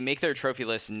 they make their trophy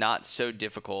list not so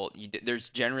difficult. There's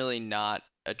generally not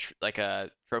a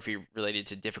trophy related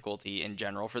to difficulty in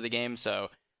general for the game. So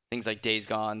things like Days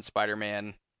Gone,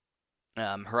 Spider-Man,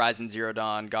 Horizon Zero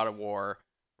Dawn, God of War,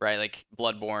 right? Like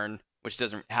Bloodborne, which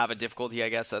doesn't have a difficulty, I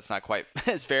guess. So that's not quite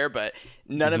as fair, but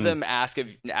none of them ask you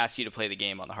to play the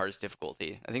game on the hardest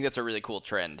difficulty. I think that's a really cool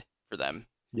trend for them.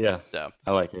 Yeah. So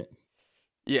I like it.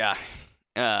 Yeah.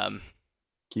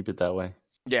 Keep it that way.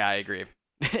 Yeah, I agree.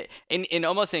 in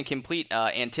almost in complete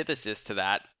antithesis to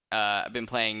that, I've been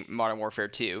playing Modern Warfare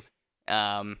 2,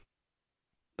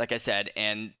 like I said,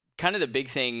 and kind of the big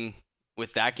thing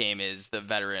with that game is the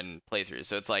veteran playthrough.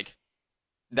 So it's like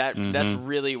that's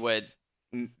really what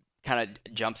kind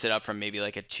of jumps it up from maybe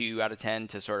like a 2 out of 10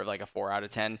 to sort of like a 4 out of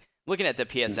 10. Looking at the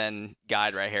PSN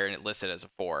guide right here, and it listed as a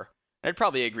 4. I'd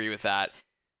probably agree with that.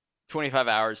 25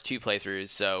 hours, 2 playthroughs.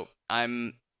 So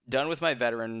I'm done with my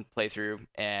veteran playthrough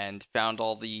and found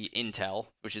all the intel,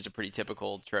 which is a pretty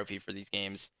typical trophy for these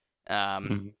games.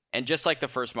 And just like the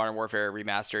first Modern Warfare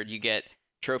Remastered, you get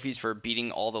trophies for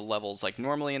beating all the levels like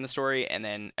normally in the story, and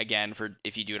then again for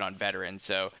if you do it on veteran.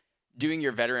 So doing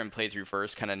your veteran playthrough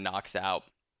first kind of knocks out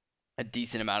a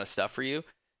decent amount of stuff for you.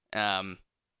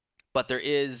 But there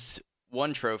is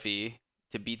one trophy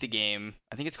to beat the game.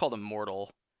 I think it's called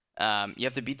Immortal. You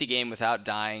have to beat the game without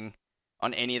dying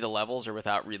on any of the levels or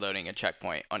without reloading a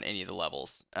checkpoint on any of the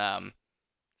levels.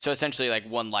 So essentially like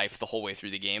one life the whole way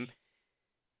through the game.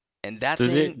 And that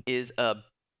is I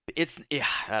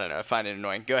don't know, I find it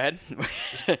annoying. Go ahead.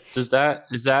 Does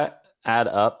that add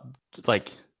up? Like,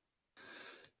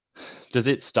 does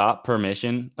it stop per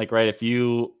mission? Like, right, if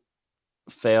you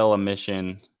fail a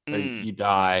mission, or you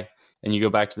die, and you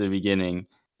go back to the beginning,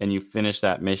 and you finish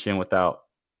that mission without,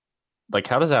 like,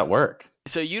 how does that work?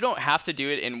 So you don't have to do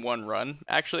it in one run,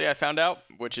 actually, I found out,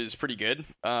 which is pretty good.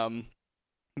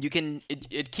 You can,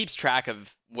 it keeps track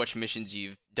of which missions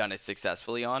you've done it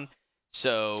successfully on.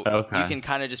 So you can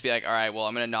kind of just be like, all right, well,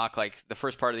 I'm going to knock like the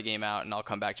first part of the game out and I'll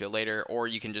come back to it later. Or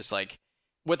you can just like,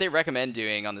 what they recommend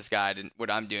doing on this guide, and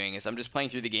what I'm doing is I'm just playing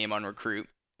through the game on Recruit,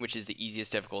 which is the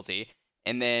easiest difficulty,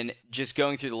 and then just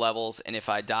going through the levels. And if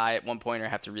I die at one point or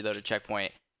have to reload a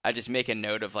checkpoint, I just make a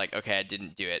note of like, okay, I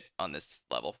didn't do it on this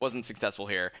level, wasn't successful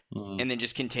here, and then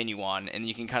just continue on. And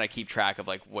you can kind of keep track of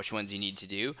like which ones you need to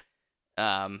do.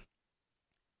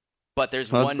 But there's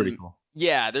that's pretty cool.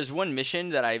 Yeah, there's one mission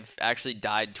that I've actually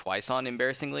died twice on,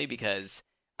 embarrassingly, because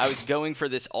I was going for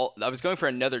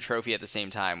another trophy at the same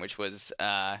time, which was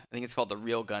I think it's called the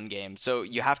Real Gun Game. So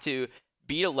you have to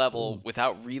beat a level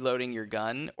without reloading your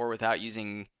gun or without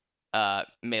using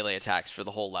melee attacks for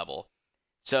the whole level.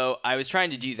 So I was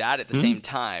trying to do that at the same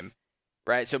time,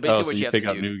 right? So basically, what you have to do.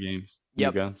 Pick up new games,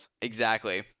 new guns.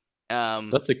 Exactly.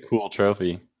 That's a cool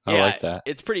trophy. I like that.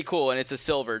 It's pretty cool, and it's a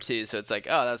silver too. So it's like,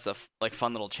 oh, that's a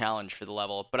fun little challenge for the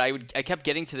level. But I kept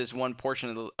getting to this one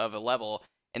portion of a level,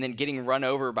 and then getting run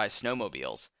over by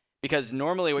snowmobiles. Because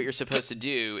normally what you're supposed to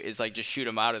do is like just shoot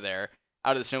them out of the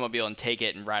snowmobile and take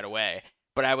it and ride away.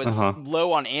 But I was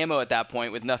low on ammo at that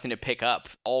point with nothing to pick up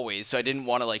always, so I didn't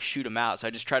want to like shoot them out. So I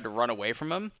just tried to run away from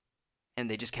them, and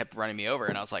they just kept running me over.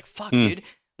 And I was like, fuck, dude.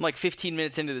 I'm like 15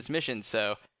 minutes into this mission,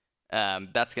 so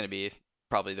that's going to be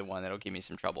probably the one that'll give me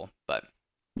some trouble. But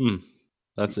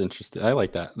that's interesting. I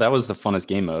like that. That was the funnest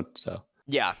game mode. So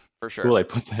yeah, for sure. Cool, I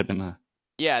put that in a...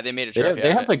 Yeah, they made a trophy.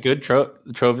 They have the good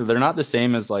trophy. They're not the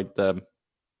same as like the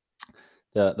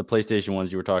PlayStation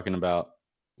ones you were talking about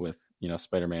with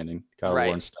Spider-Man and God of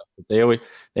War and stuff. But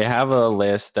they have a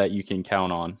list that you can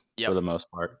count on for the most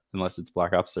part, unless it's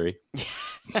Black Ops 3.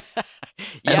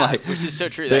 Yeah, which is so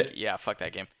true. Fuck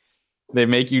that game. They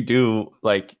make you do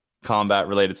like combat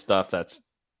related stuff that's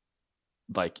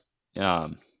like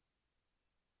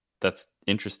that's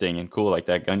interesting and cool, like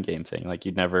that gun game thing. Like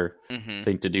you'd never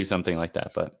think to do something like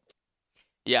that, but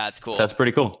yeah, it's cool. That's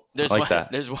pretty cool. That.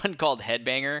 There's one called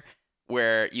Headbanger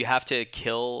where you have to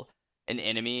kill an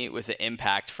enemy with an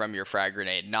impact from your frag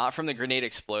grenade, not from the grenade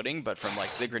exploding, but from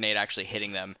like the grenade actually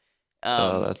hitting them.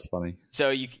 That's funny. So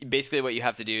you basically what you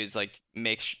have to do is like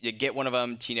you get one of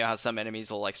them. You know how some enemies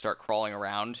will like start crawling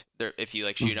around. If you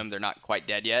like shoot them, they're not quite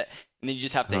dead yet, and then you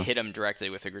just have to hit them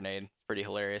directly with a grenade. It's pretty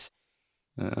hilarious.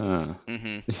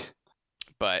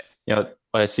 But yeah,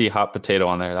 I see Hot Potato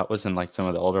on there. That was in like some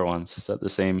of the older ones. Is that the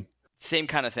same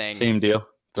kind of thing? Same deal.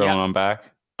 Throwing them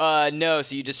back. No.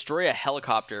 So you destroy a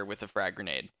helicopter with a frag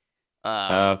grenade.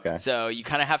 Okay. So you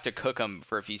kind of have to cook them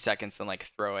for a few seconds and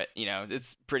like throw it.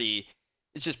 It's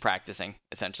just practicing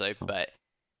essentially. But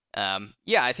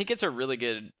yeah, I think it's a really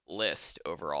good list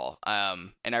overall.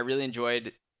 And I really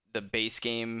enjoyed the base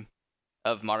game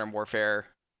of Modern Warfare.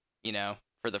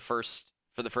 For the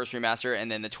first remaster, and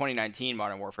then the 2019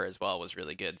 Modern Warfare as well was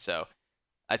really good. So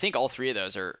I think all three of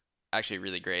those are actually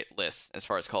really great lists as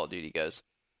far as Call of Duty goes.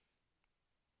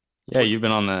 Yeah, you've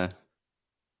been on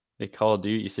the Call of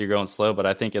Duty, so you're going slow, but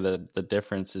I think the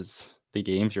difference is the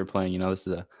games you're playing. This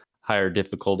is a higher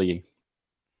difficulty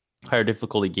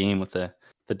game with the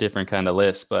different kind of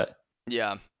list. But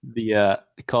yeah, the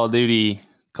Call of Duty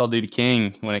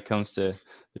King when it comes to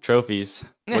the trophies.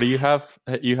 What do you have?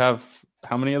 You have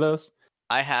how many of those?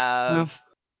 I have.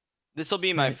 This will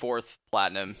be my fourth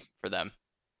platinum for them.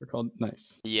 They're called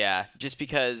nice. Yeah, just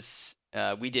because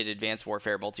we did Advanced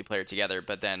Warfare multiplayer together,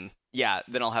 but then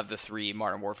I'll have the 3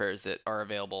 Modern Warfares that are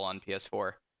available on PS4.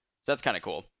 So that's kind of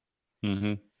cool.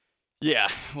 Yeah,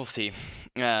 we'll see.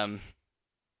 But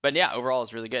yeah, overall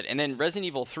it's really good. And then Resident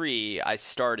Evil 3, I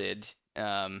started,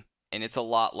 and it's a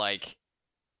lot like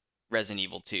Resident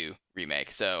Evil 2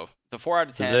 remake. So it's a 4 out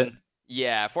of 10. Is it?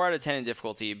 Yeah, 4 out of 10 in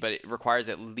difficulty, but it requires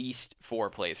at least 4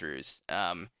 playthroughs.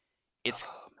 It's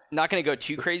not going to go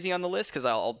too crazy on the list because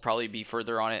I'll probably be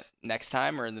further on it next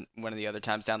time or one of the other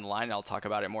times down the line. And I'll talk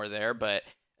about it more there. But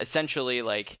essentially,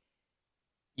 like,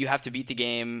 you have to beat the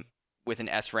game with an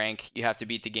S rank. You have to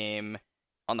beat the game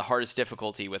on the hardest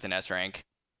difficulty with an S rank.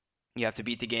 You have to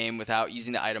beat the game without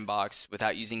using the item box,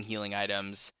 without using healing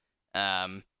items.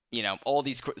 All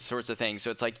these sorts of things.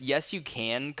 So it's like, yes, you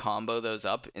can combo those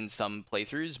up in some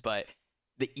playthroughs, but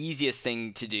the easiest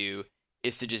thing to do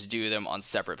is to just do them on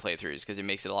separate playthroughs because it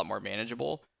makes it a lot more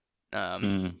manageable.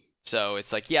 So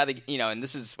it's like, and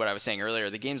this is what I was saying earlier,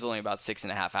 the game's only about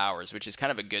 6.5 hours, which is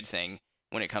kind of a good thing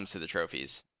when it comes to the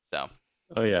trophies. So.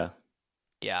 Oh, yeah.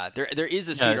 Yeah, there is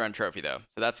a speedrun trophy, though,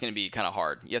 so that's going to be kind of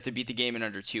hard. You have to beat the game in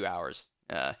under 2 hours.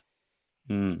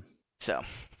 So.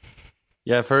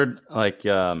 Yeah, I've heard like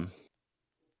that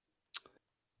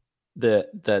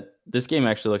this game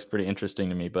actually looks pretty interesting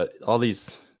to me, but all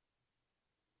these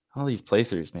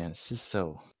playthroughs, man, it's just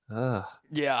so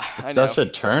yeah, it's such a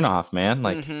turnoff, man.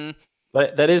 Like,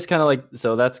 but that is kind of like,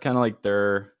 so that's kind of like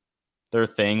their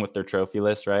thing with their trophy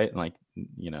list, right? And like,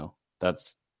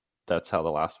 that's how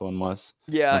the last one was.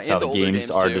 Yeah, that's how the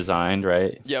games are designed,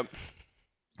 right? Yep.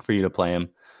 For you to play them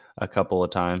a couple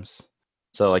of times,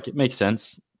 so like it makes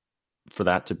sense for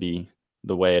that to be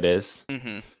the way it is.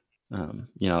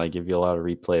 They give you a lot of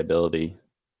replayability.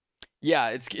 Yeah,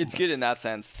 it's good in that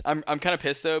sense. I'm kind of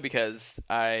pissed though because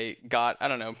I got, I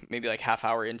don't know, maybe like half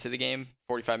hour into the game,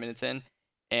 45 minutes in,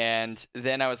 and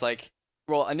then I was like,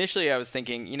 well, initially I was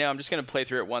thinking, I'm just gonna play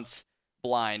through it once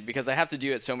blind because I have to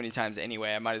do it so many times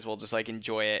anyway. I might as well just like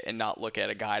enjoy it and not look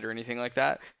at a guide or anything like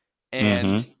that.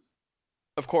 And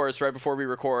of course, right before we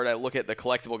record, I look at the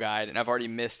collectible guide, and I've already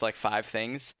missed like 5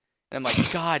 things. And I'm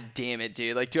like, God damn it,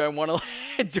 dude. Like, do I want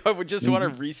to, do I just want to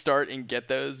restart and get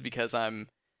those because I'm,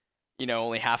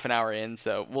 only half an hour in?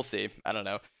 So we'll see. I don't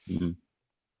know. Mm-hmm.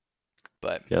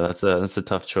 But yeah, that's a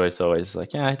tough choice always.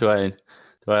 Like, yeah, do I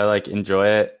like enjoy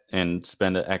it and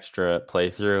spend an extra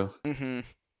playthrough? Mm-hmm.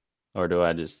 Or do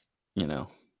I just,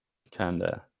 kind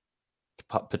of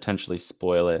potentially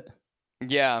spoil it?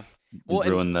 Yeah. Well,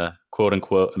 ruin the quote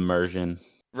unquote immersion.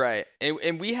 Right.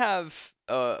 And we have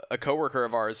a coworker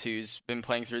of ours who's been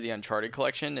playing through the Uncharted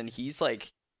collection, and he's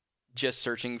like just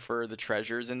searching for the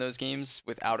treasures in those games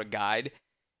without a guide.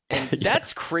 And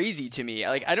that's crazy to me.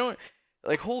 Like, I don't,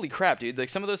 like, holy crap, dude. Like,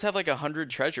 some of those have like 100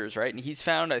 treasures, right? And he's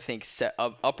found, I think,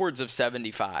 upwards of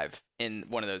 75 in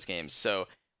one of those games. So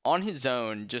on his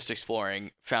own, just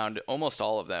exploring, found almost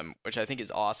all of them, which I think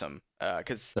is awesome.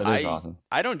 Because awesome.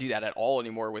 I don't do that at all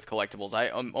anymore with collectibles. I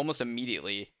almost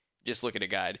immediately just look at a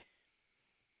guide.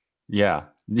 Yeah,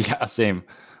 same.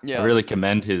 Yeah. I really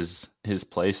commend his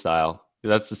play style.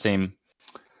 That's the same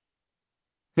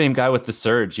guy with the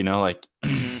Surge, like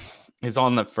he's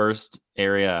on the first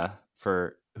area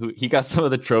for who he got some of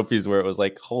the trophies where it was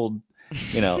like hold,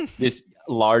 this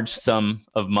large sum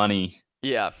of money.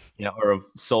 Yeah. Or of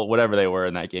soul, whatever they were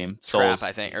in that game. Scrap, Souls,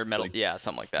 I think, or metal. Yeah,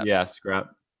 something like that. Yeah, scrap.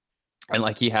 And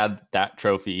like he had that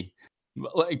trophy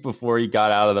like before he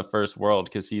got out of the first world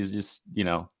because he's just,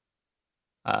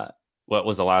 what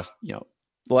was the last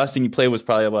thing he played was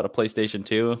probably about a PlayStation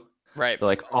 2. Right. So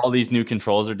like all these new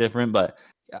controls are different, but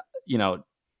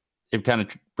it kind of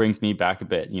brings me back a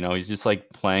bit. He's just like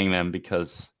playing them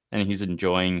and he's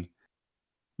enjoying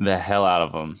the hell out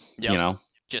of them. Yep.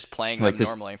 Just playing like them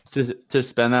normally. To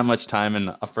spend that much time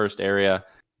in a first area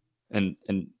and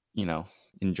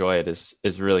enjoy it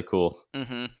is really cool.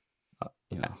 Mm-hmm.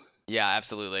 Yeah,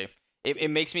 absolutely.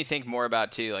 It makes me think more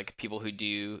about too, like people who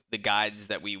do the guides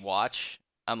that we watch.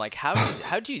 I'm like,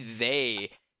 how do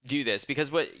they do this? Because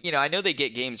I know they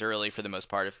get games early for the most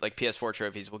part. If like PS4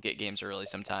 trophies will get games early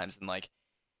sometimes, and like,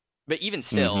 but even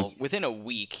still, within a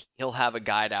week, he'll have a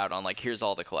guide out on like, here's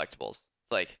all the collectibles.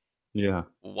 It's like, yeah,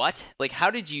 what? Like, how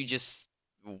did you just?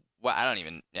 Well, I don't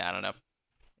know.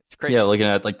 It's crazy. Yeah, looking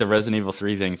at like the Resident Evil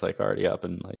 3 things like already up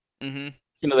and like. Mm-hmm.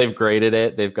 They've graded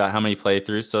it. They've got how many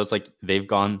playthroughs, so it's like they've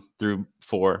gone through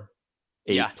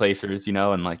 8 playthroughs,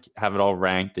 and like have it all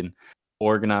ranked and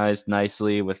organized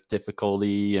nicely with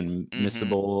difficulty and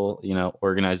missable,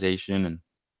 organization, and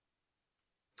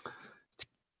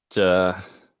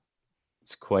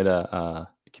it's quite a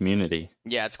community.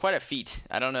 Yeah, it's quite a feat.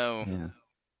 I don't know. Yeah.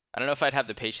 I don't know if I'd have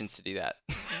the patience to do that.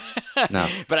 No,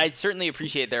 but I certainly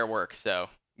appreciate their work. So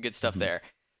good stuff there.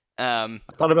 I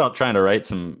thought about trying to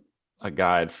write a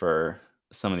guide for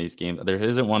some of these games. There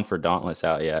isn't one for Dauntless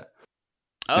out yet.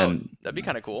 Oh, that'd be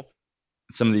kind of cool.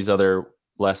 Some of these other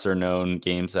lesser known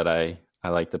games that I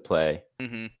like to play,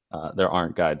 there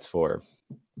aren't guides for,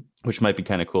 which might be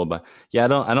kind of cool. But yeah,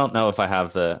 I don't know if I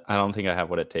don't think I have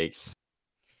what it takes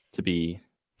to be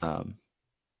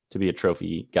a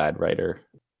trophy guide writer.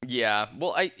 Yeah,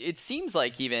 well, it seems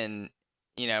like even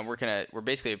we're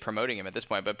basically promoting him at this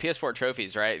point, but PS4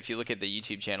 trophies, right? If you look at the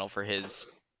YouTube channel for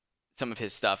some of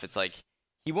his stuff, it's like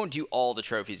he won't do all the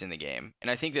trophies in the game, and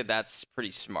I think that's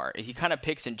pretty smart. He kind of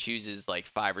picks and chooses like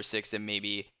 5 or 6 that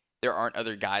maybe there aren't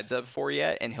other guides up for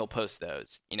yet, and he'll post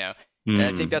those. And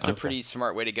I think that's a pretty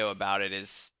smart way to go about it.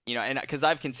 Is and because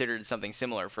I've considered something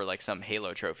similar for like some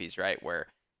Halo trophies, right? Where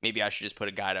maybe I should just put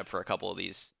a guide up for a couple of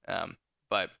these,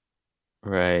 but.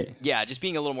 Right. Yeah, just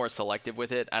being a little more selective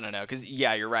with it. I don't know, because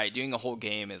yeah, you're right. Doing a whole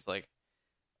game is like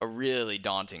a really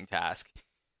daunting task.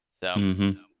 So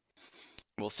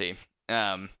we'll see.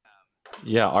 Yeah,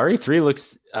 RE3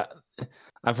 looks.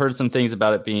 I've heard some things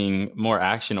about it being more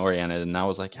action oriented, and I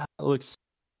was like, yeah, it looks.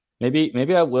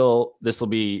 Maybe I will. This will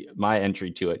be my entry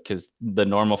to it because the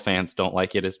normal fans don't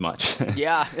like it as much.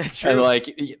 Yeah, that's true. And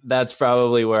like that's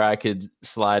probably where I could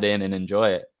slide in and enjoy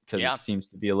it because it seems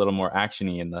to be a little more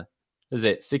actiony in the. Is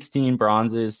it 16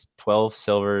 bronzes, 12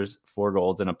 silvers, 4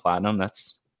 golds, and a platinum?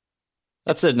 That's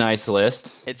a nice list.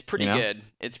 It's pretty good.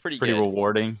 It's pretty good.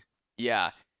 Rewarding. Yeah.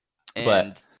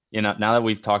 But now that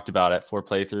we've talked about it, 4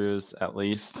 playthroughs at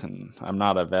least, and I'm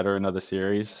not a veteran of the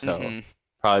series, so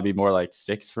probably be more like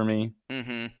 6 for me.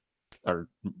 Or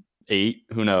 8,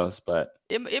 who knows? But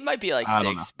it might be like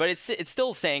 6, but it's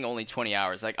still saying only 20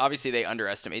 hours. Like obviously they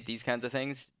underestimate these kinds of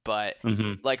things, but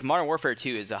like Modern Warfare 2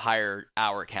 is a higher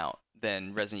hour count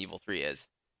than Resident Evil 3 is.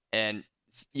 And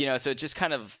so it just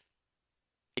kind of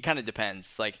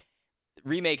depends. Like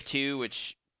Remake 2,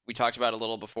 which we talked about a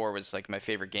little before, was like my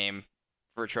favorite game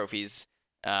for trophies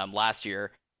last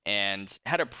year. and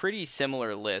had a pretty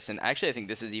similar list. And actually, I think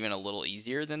this is even a little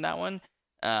easier than that one.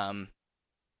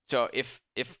 So if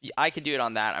I could do it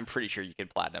on that, I'm pretty sure you could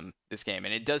platinum this game,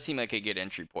 and it does seem like a good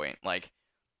entry point. Like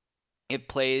it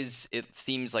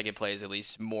seems like it plays at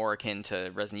least more akin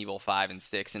to Resident Evil 5 and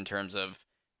 6 in terms of,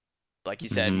 like you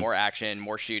said, more action,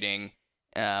 more shooting,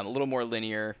 a little more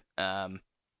linear,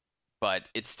 but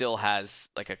it still has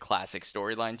like a classic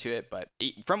storyline to it. But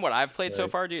from what I've played so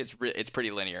far, dude, it's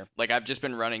pretty linear. Like I've just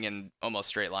been running in almost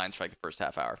straight lines for like the first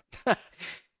half hour.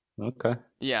 Okay.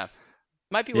 Yeah,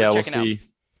 might be worth checking out.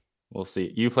 We'll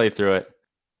see. You play through it,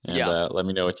 and let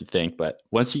me know what you think. But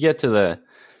once you get to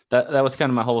that was kind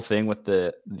of my whole thing with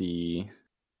I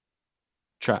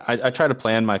try to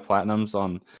plan my platinums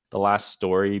on the last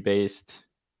story-based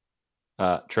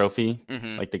trophy,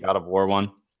 like the God of War one.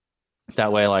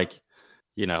 That way, like,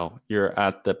 you know, you're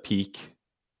at the peak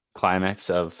climax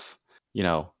of, you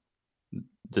know,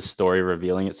 the story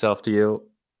revealing itself to you,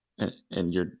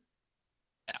 and you're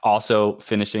also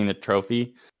finishing the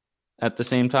trophy at the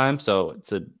same time, so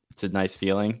it's a nice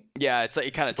feeling. Yeah, it's like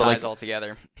it kind of ties all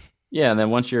together. Yeah, and then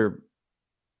once you're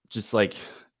just like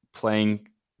playing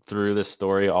through the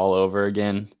story all over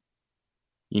again,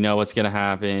 you know what's gonna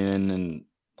happen, and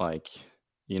like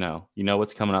you know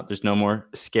what's coming up. There's no more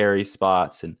scary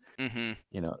spots, and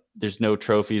you know there's no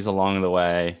trophies along the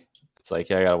way. It's like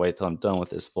I gotta wait till I'm done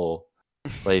with this full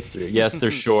playthrough. Yes,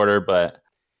 they're shorter, but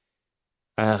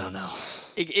I don't know.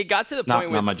 It got to the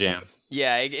point not my jam.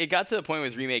 Yeah, it got to the point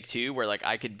with Remake 2 where like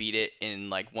I could beat it in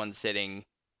like one sitting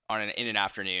in an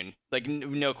afternoon. Like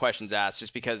no questions asked,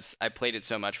 just because I played it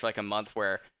so much for like a month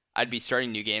where I'd be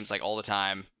starting new games like all the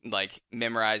time, like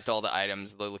memorized all the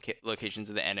items, the locations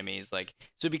of the enemies, like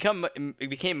so it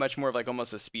became much more of like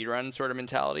almost a speedrun sort of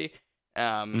mentality.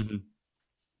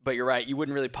 But you're right, you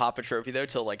wouldn't really pop a trophy though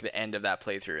till like the end of that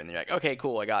playthrough, and you're like, okay,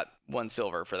 cool, I got 1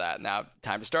 silver for that. Now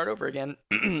time to start over again,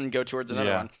 go towards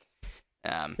another one.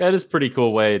 That is a pretty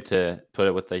cool way to put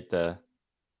it with like the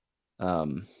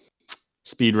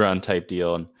speedrun type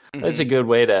deal, and that's a good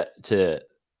way to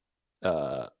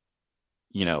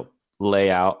you know, lay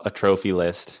out a trophy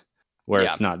list where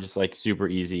it's not just like super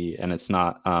easy, and it's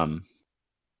not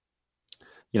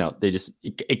you know,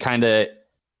 it kind of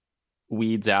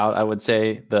weeds out, I would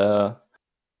say, the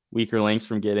weaker links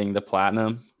from getting the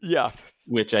platinum. Yeah,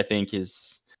 which I think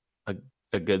is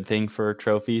a good thing for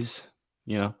trophies,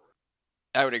 you know.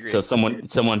 I would agree. So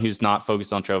someone who's not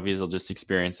focused on trophies will just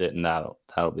experience it, and that'll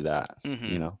be that,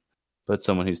 you know. But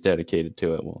someone who's dedicated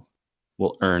to it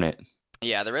will earn it.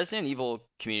 Yeah, the Resident Evil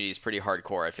community is pretty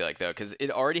hardcore, I feel like, though, because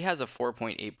it already has a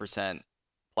 4.8%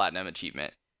 platinum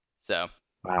achievement. So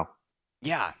wow.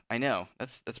 Yeah, I know.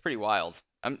 That's pretty wild.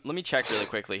 Let me check really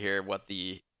quickly here what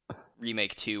the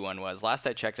Remake 2 one was. Last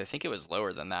I checked, I think it was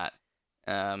lower than that.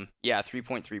 Yeah,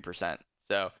 3.3%.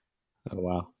 So. Oh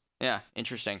wow. Yeah,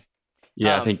 interesting.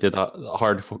 Yeah, I think that the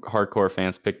hardcore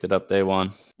fans picked it up day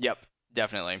one. Yep,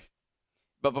 definitely.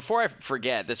 But before I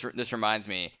forget, this reminds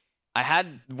me, I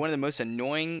had one of the most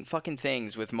annoying fucking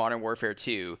things with Modern Warfare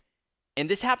 2, and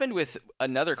this happened with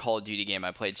another Call of Duty game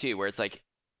I played too, where it's like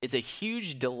it's a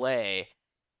huge delay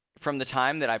from the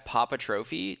time that I pop a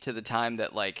trophy to the time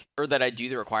that that I do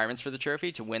the requirements for the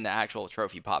trophy to when the actual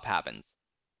trophy pop happens.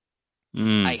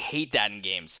 I hate that in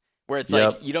games. Where it's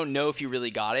like, you don't know if you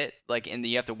really got it, like, and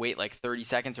you have to wait like 30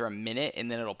 seconds or a minute,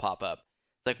 and then it'll pop up.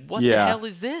 It's like, what the hell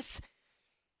is this?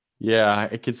 Yeah,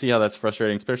 I can see how that's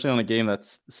frustrating, especially on a game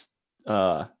that's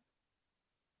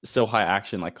so high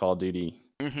action like Call of Duty.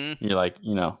 You're like,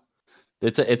 you know,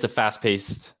 it's a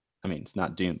fast-paced, I mean, it's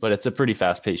not Doom, but it's a pretty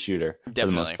fast-paced shooter. Definitely. For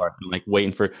the most part. I'm like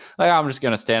waiting for, like, I'm just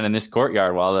going to stand in this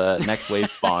courtyard while the next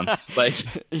wave spawns. Like,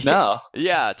 no.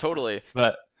 Yeah, totally.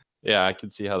 But yeah, I can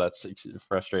see how that's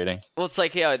frustrating. Well, it's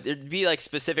like, yeah, there'd be like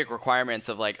specific requirements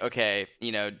of like, okay,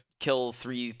 you know, kill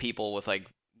 3 people with like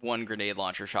 1 grenade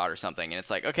launcher shot or something, and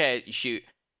it's like, okay, you shoot,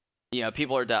 you know,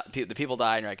 the people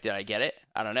die, and you're like, did I get it?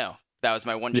 I don't know. That was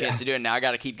my one chance to do it. Now I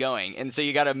got to keep going, and so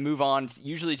you got to move on,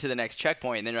 usually to the next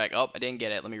checkpoint, and then you're like, oh, I didn't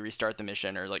get it. Let me restart the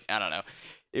mission, or like, I don't know.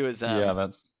 It was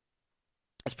that's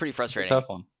pretty frustrating. It's a tough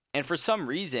one. And for some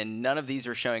reason, none of these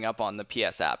are showing up on the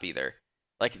PS app either.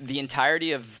 Like the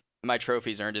entirety of my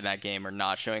trophies earned in that game are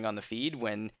not showing on the feed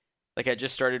when, like, I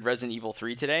just started Resident Evil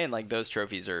 3 today, and like those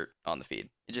trophies are on the feed.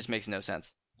 It just makes no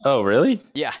sense. Oh, really?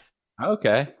 Yeah.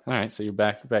 Okay. All right. So you're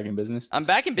back in business. I'm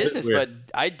back in business, but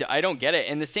I don't get it.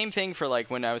 And the same thing for like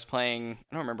when I was playing.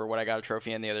 I don't remember what I got a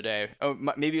trophy in the other day. Oh,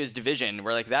 maybe it was Division,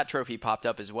 where like that trophy popped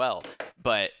up as well,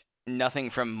 but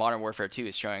nothing from Modern Warfare 2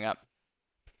 is showing up.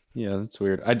 Yeah, that's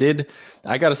weird.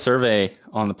 I got a survey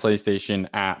on the PlayStation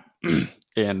app,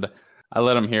 and I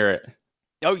let them hear it.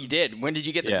 Oh, you did. When did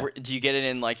you get Yeah. Did you get it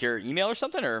in like your email or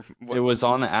something, or what? It was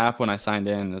on the app when I signed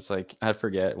in. It's like I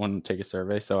forget when to take a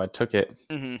survey, so I took it.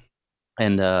 Mm-hmm.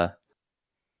 And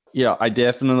yeah, I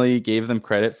definitely gave them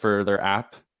credit for their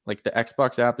app. Like the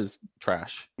Xbox app is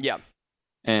trash. Yeah.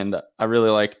 And I really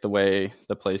like the way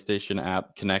the PlayStation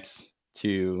app connects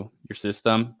to your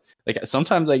system. Like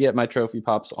sometimes I get my trophy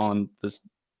pops on this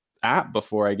app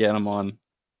before I get them on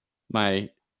my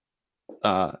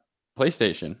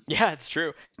PlayStation. Yeah, it's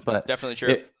true. But definitely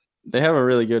true. They have a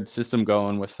really good system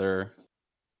going with the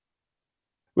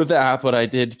app. But I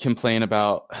did complain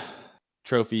about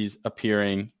trophies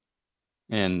appearing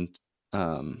and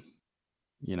or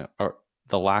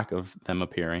the lack of them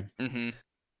appearing. Mm-hmm.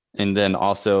 And then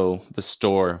also the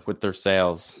store with their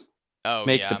sales. Oh,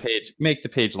 make the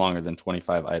page longer than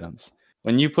 25 items.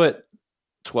 When you put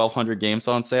 1,200 games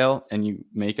on sale and you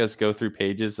make us go through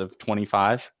pages of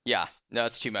 25. Yeah, no,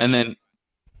 it's too much. And then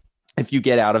if you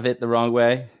get out of it the wrong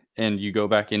way and you go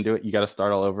back into it, you got to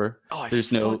start all over. Oh, I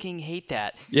fucking hate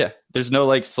that. Yeah, there's no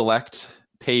like select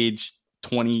page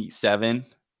 27.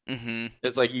 Mm-hmm.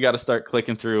 It's like you got to start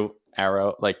clicking through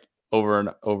arrow like over and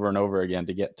over and over again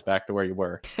to get back to where you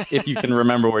were, if you can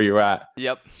remember where you were at.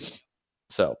 Yep.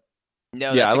 So,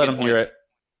 no, yeah, I let them hear it,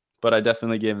 but I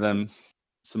definitely gave them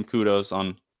some kudos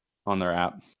on their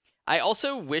app. I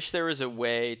also wish there was a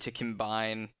way to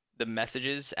combine the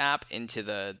Messages app into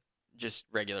the just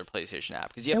regular PlayStation app,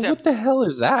 because you have to have, what the hell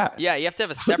is that? Yeah, you have to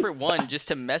have a separate one just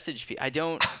to message people. I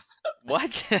don't.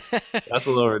 What? That's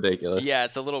a little ridiculous. Yeah,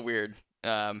 it's a little weird.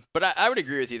 But I would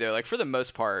agree with you though. Like for the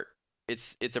most part,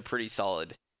 it's a pretty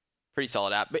solid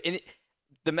app. But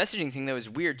the messaging thing though is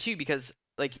weird too, because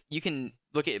like you can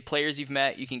look at players you've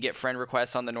met, you can get friend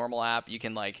requests on the normal app, you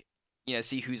can like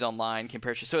see who's online,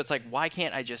 compare. So it's like, why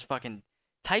can't I just fucking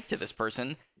type to this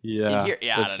person? Yeah.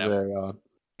 I don't know. Very odd.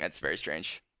 That's very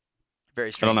strange.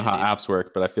 Very strange. I don't know how apps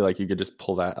work, but I feel like you could just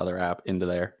pull that other app into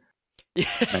there. Yeah.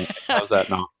 Right? How's that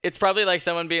not? It's probably like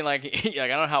someone being like, I don't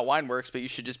know how wine works, but you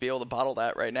should just be able to bottle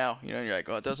that right now. And you're like,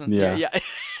 oh, it doesn't? Yeah.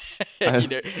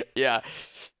 Yeah.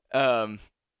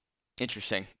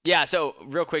 Interesting. Yeah, so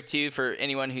real quick too, for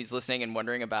anyone who's listening and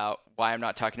wondering about why I'm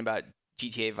not talking about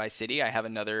GTA Vice City, I have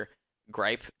another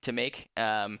gripe to make.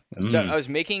 So I was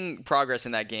making progress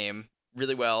in that game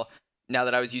really well now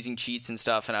that I was using cheats and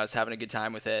stuff, and I was having a good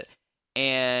time with it.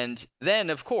 And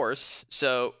then, of course,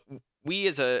 so we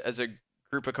as a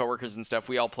group of coworkers and stuff,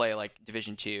 we all play like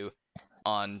Division 2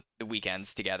 on the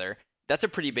weekends together. That's a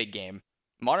pretty big game.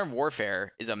 Modern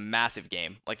Warfare is a massive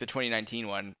game, like the 2019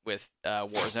 one with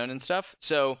Warzone and stuff.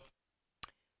 So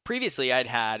previously I'd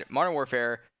had Modern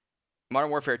Warfare 2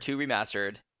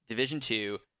 Remastered, Division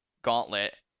 2,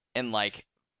 Gauntlet, and like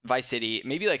Vice City,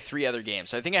 maybe like 3 other games.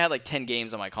 So I think I had like 10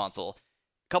 games on my console.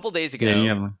 A couple days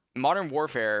ago, Modern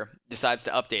Warfare decides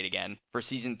to update again for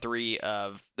Season 3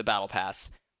 of the Battle Pass.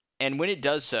 And when it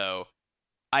does so,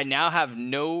 I now have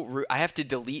I had to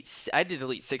delete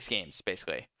 6 games,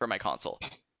 basically, from my console.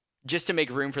 Just to make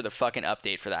room for the fucking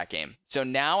update for that game. So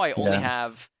now I only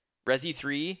have Resi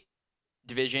 3,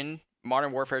 Division,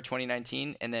 Modern Warfare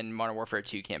 2019, and then Modern Warfare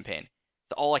 2 campaign.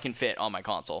 It's all I can fit on my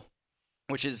console.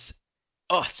 Which is,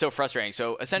 so frustrating.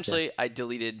 So essentially, I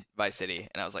deleted Vice City,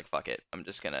 and I was like, fuck it. I'm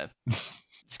just gonna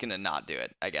not do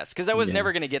it, I guess. Because I was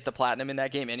never gonna get the platinum in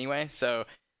that game anyway, so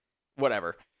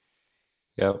whatever.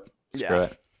 Yep.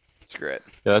 Screw it.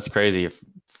 Yeah, that's crazy.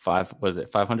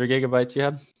 500 gigabytes you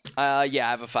had? Yeah,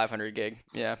 I have a 500 gig.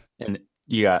 Yeah. And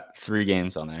you got 3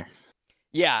 games on there.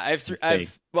 Yeah, I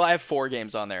have I have 4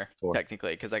 games on there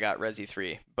technically because I got Resi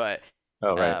 3. But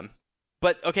right.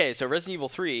 But okay, so Resident Evil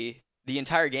 3, the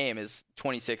entire game is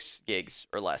 26 gigs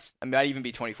or less. I might even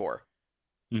be 24.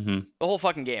 Mm-hmm. The whole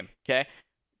fucking game. Okay.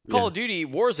 Call of Duty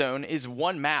Warzone is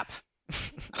one map.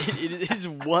 It is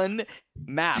one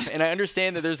map, and I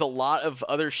understand that there's a lot of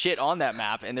other shit on that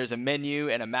map, and there's a menu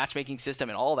and a matchmaking system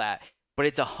and all that, but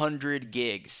it's 100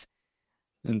 gigs.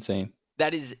 Insane.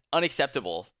 That is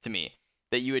unacceptable to me,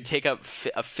 that you would take up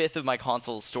a fifth of my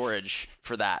console's storage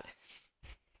for that.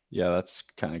 Yeah, that's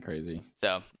kind of crazy.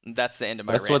 So that's the end of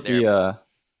my rant there.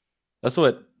 That's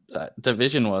what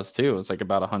Division was too. It was like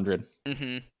about 100.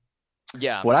 Mm-hmm.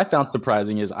 Yeah. What I found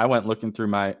surprising is I went looking through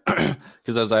my,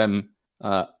 because as I'm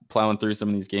plowing through some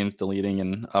of these games, deleting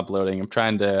and uploading, I'm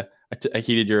trying to. I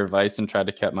heeded your advice and tried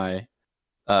to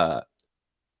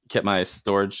keep my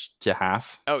storage to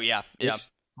half. Oh yeah,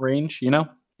 range,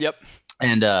 Yep.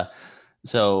 And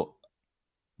so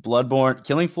Bloodborne,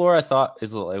 Killing Floor, I thought it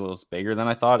was bigger than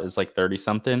I thought. It's like 30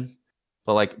 something,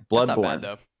 but like Bloodborne, that's not bad,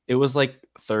 though. It was like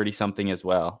 30 something as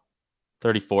well,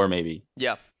 34 maybe.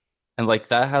 Yeah. And like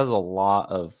that has a lot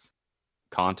of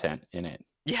content in it.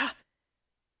 Yeah.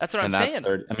 That's what I'm that's saying.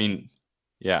 30. I mean,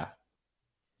 yeah,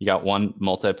 you got one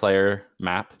multiplayer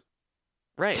map,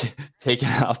 right? Taking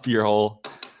up your whole.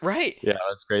 Right. Yeah,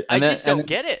 that's great. I just don't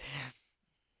get it.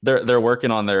 They're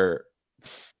working on their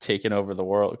taking over the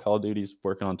world. Call of Duty's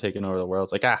working on taking over the world.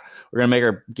 It's like, we're gonna make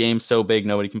our game so big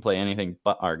nobody can play anything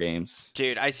but our games.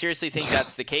 Dude, I seriously think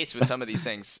that's the case with some of these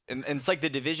things, and it's like the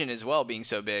Division as well being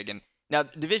so big. And now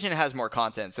Division has more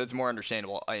content, so it's more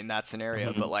understandable in that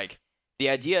scenario. But like, the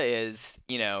idea is,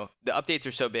 the updates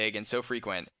are so big and so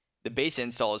frequent. The base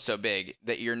install is so big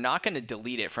that you're not going to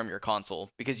delete it from your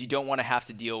console because you don't want to have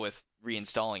to deal with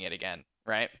reinstalling it again,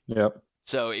 right? Yep.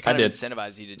 So it kind of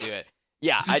incentivizes you to do it.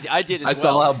 Yeah, I did as well. I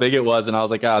saw how big it was, and I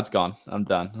was like, it's gone. I'm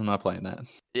done. I'm not playing that.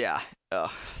 Yeah.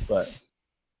 But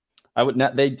I would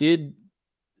not. They did.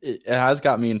 It has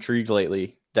got me intrigued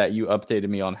lately that you updated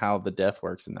me on how the death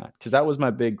works in that, because that was my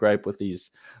big gripe with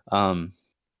these. What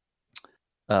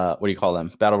do you call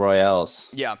them? Battle royales.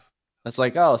 Yeah. It's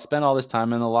like, spend all this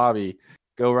time in the lobby,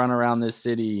 go run around this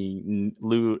city,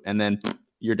 loot, and then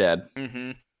you're dead.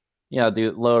 Mm-hmm. Yeah,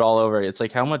 dude, load all over. It's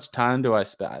like, how much time do I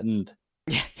spend?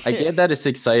 I get that it's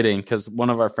exciting because one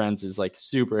of our friends is like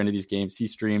super into these games. He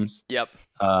streams. Yep.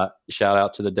 Shout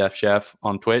out to the Def Chef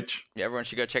on Twitch. Yeah, everyone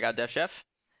should go check out Def Chef.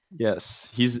 Yes,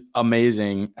 he's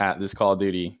amazing at this Call of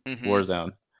Duty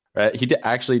Warzone. Right, he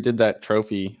actually did that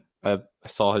trophy. I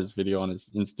saw his video on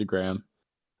his Instagram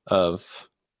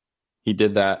he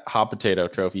did that hot potato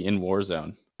trophy in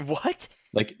Warzone. What?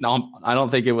 Like, no, I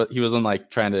don't think he wasn't like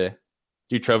trying to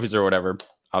do trophies or whatever.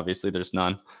 Obviously, there's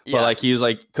none. Yeah. But like, he was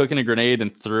like cooking a grenade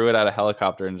and threw it at a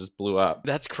helicopter and just blew up.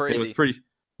 That's crazy. It was pretty.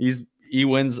 He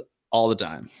wins all the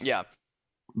time. Yeah.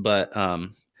 But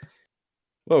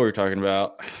what were we talking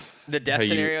about? The death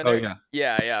scenario. There?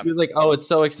 Yeah. He was like, it's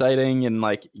so exciting, and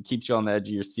like it keeps you on the edge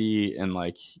of your seat, and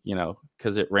like,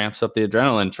 because it ramps up the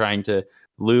adrenaline trying to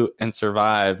loot and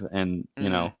survive, and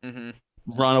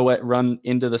run away, run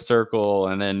into the circle,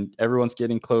 and then everyone's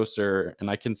getting closer, and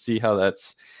I can see how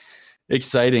that's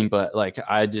exciting, but like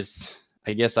I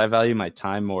guess I value my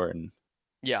time more and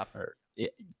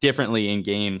differently in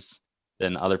games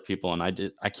than other people, and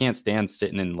I can't stand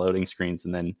sitting in loading screens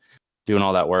and then doing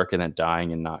all that work and then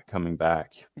dying and not coming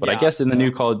back. But I guess in the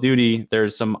new Call of Duty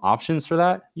there's some options for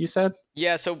that, you said?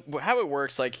 Yeah, so how it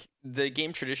works, like the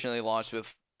game traditionally launched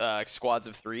with squads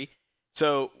of 3.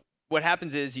 So what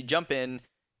happens is you jump in,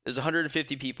 there's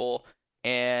 150 people,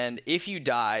 and if you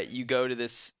die, you go to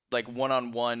this like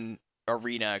one-on-one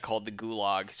arena called the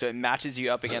Gulag. So it matches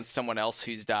you up against someone else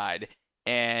who's died,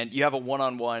 and you have a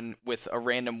one-on-one with a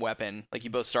random weapon. Like,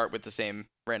 you both start with the same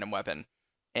random weapon,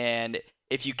 and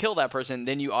if you kill that person,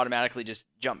 then you automatically just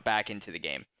jump back into the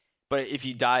game. But if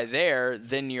you die there,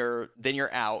 then you're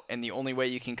out, and the only way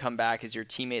you can come back is your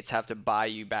teammates have to buy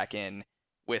you back in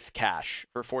with cash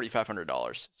for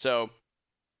 $4,500. So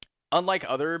unlike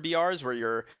other BRs where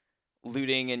you're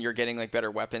looting and you're getting like better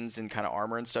weapons and kind of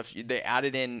armor and stuff, they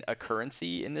added in a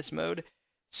currency in this mode.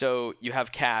 So you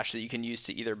have cash that you can use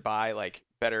to either buy like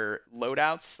better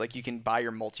loadouts, like you can buy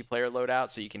your multiplayer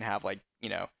loadout, so you can have like,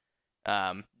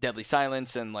 Deadly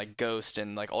Silence and like Ghost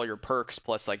and like all your perks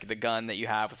plus like the gun that you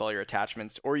have with all your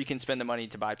attachments, or you can spend the money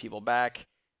to buy people back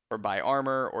or buy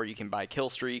armor, or you can buy kill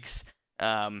streaks.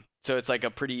 So it's like a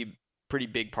pretty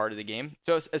big part of the game.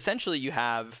 So essentially you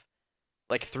have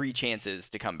like 3 chances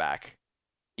to come back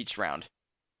each round.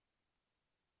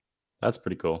 That's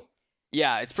pretty cool.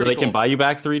 Yeah, it's pretty cool. So they can buy you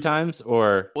back 3 times,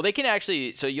 or? Well, they can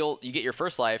actually, so you get your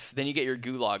first life, then you get your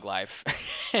Gulag life,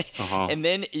 and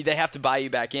then they have to buy you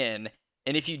back in.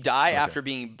 And if you die after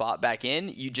being bought back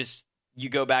in, you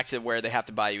go back to where they have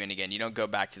to buy you in again. You don't go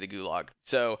back to the Gulag.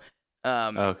 So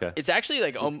it's actually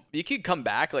like you could come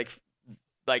back like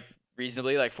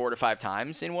reasonably like 4 to 5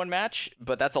 times in one match,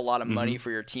 but that's a lot of money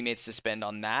for your teammates to spend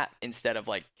on that instead of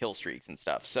like kill streaks and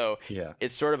stuff. So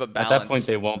it's sort of a balance. At that point,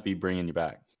 they won't be bringing you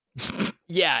back.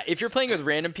 Yeah, if you're playing with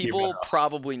random people,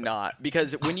 probably not,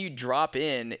 because when you drop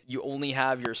in, you only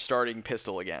have your starting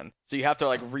pistol again, so you have to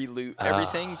like re-loot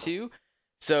everything too.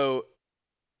 So,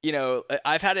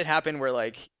 I've had it happen where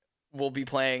like we'll be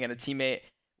playing and a teammate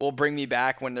will bring me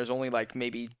back when there's only like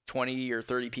maybe 20 or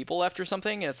 30 people left or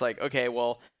something, and it's like, okay,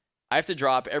 well, I have to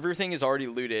drop. Everything is already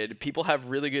looted. People have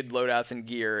really good loadouts and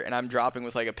gear, and I'm dropping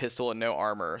with like a pistol and no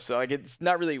armor, so like it's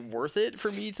not really worth it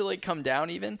for me to like come down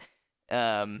even.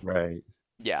 Right.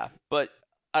 Yeah, but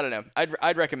I don't know.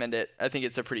 I'd recommend it. I think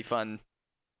it's a pretty fun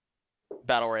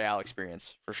battle royale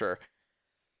experience for sure.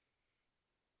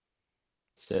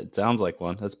 It sounds like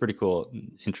one. That's pretty cool.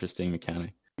 Interesting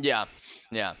mechanic. Yeah.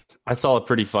 I saw a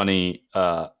pretty funny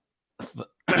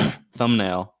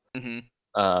thumbnail. The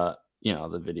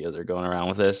videos are going around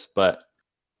with this, but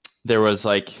there was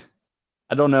like,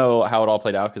 I don't know how it all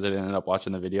played out because I didn't end up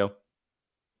watching the video,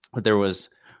 but there was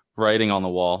writing on the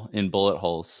wall in bullet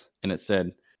holes, and it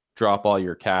said, "Drop all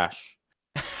your cash."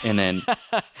 And then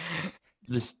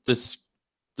the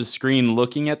screen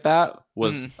looking at that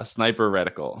was a sniper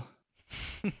reticle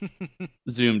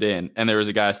zoomed in, and there was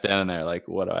a guy standing there like,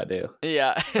 "What do I do?"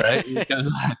 Yeah. Right? It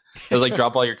was like,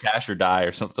 "Drop all your cash or die,"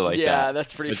 or something like that. Yeah,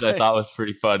 that's pretty funny. I thought was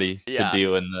pretty funny to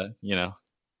do in the,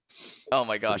 Oh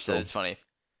my gosh, that is funny.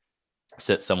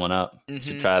 Set someone up.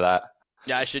 Should try that.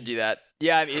 Yeah, I should do that.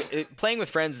 Yeah, I mean, playing with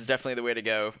friends is definitely the way to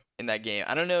go in that game.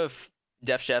 I don't know if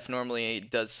Def Chef normally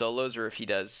does solos or if he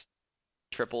does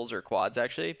triples or quads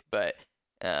actually, but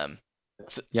I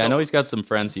know he's got some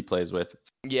friends he plays with.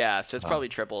 Yeah, so it's probably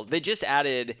triples. They just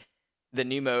added the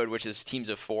new mode, which is teams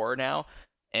of 4 now,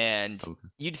 and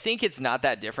you'd think it's not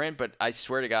that different, but I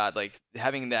swear to God, like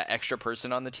having that extra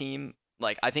person on the team,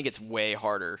 like I think it's way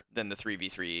harder than the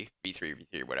 3v3,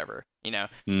 v3, whatever, yeah,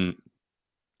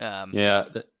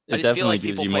 I it just feel like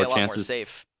gives people you play more a lot chances. more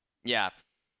safe. Yeah.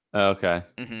 Okay.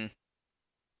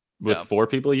 With 4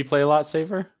 people, you play a lot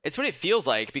safer? It's what it feels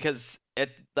like, because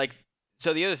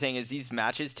so the other thing is these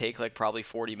matches take like probably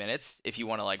 40 minutes if you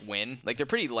want to like win. Like they're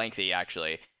pretty lengthy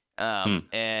actually.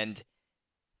 And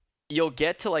you'll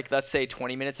get to like, let's say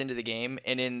 20 minutes into the game,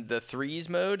 and in the threes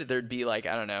mode, there'd be like,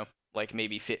 I don't know, like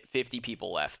maybe 50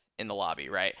 people left in the lobby,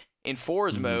 right? In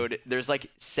fours mode, there's like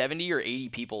 70 or 80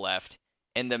 people left,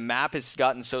 and the map has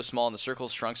gotten so small and the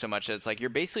circle's shrunk so much that it's like you're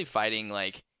basically fighting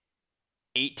like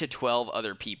 8 to 12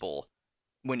 other people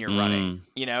when you're running,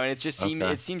 and it just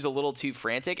seems a little too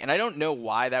frantic, and I don't know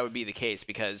why that would be the case,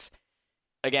 because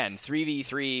again,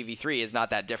 3v3 v3 is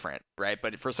not that different, right?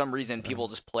 But for some reason people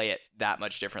just play it that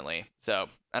much differently. So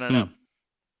I don't know.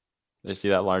 They see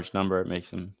that large number, it makes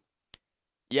them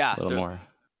a little more.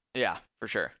 Yeah, for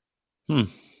sure.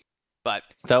 But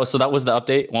that was the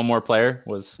update. One more player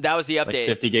was the update.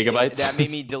 Like 50 gigabytes. That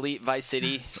made me delete Vice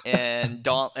City and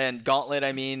Gauntlet.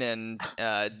 I mean, and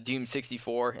Doom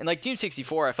 64. And like Doom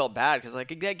 64, I felt bad because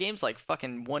like that game's like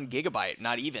fucking 1 gigabyte,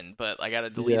 not even. But I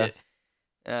gotta delete it.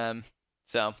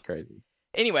 So it's crazy.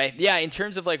 Anyway, yeah. In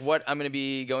terms of like what I'm gonna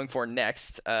be going for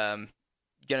next, gonna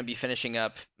be finishing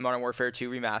up Modern Warfare 2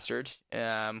 Remastered,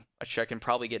 which I can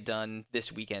probably get done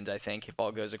this weekend, I think, if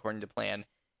all goes according to plan.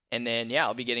 And then, yeah,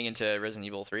 I'll be getting into Resident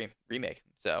Evil 3 Remake.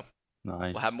 So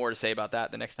nice. We'll have more to say about that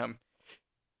the next time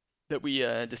that we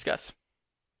discuss.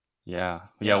 Yeah,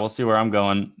 we'll see where I'm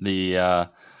going. The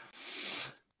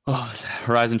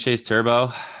Horizon Chase Turbo.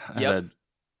 I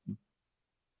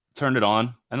turned it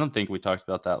on. I don't think we talked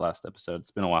about that last episode.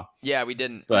 It's been a while. Yeah, we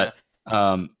didn't. But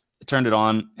turned it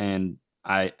on, and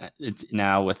it's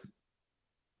now with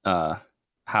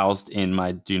housed in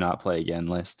my do not play again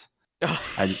list.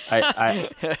 I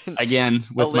again,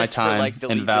 with my time like,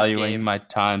 and valuing my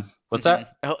time. What's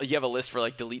that? You have a list for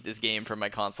like delete this game from my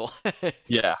console.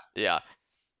 Yeah.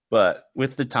 But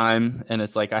with the time, and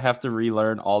it's like I have to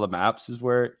relearn all the maps is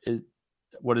what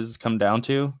does this come down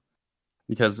to?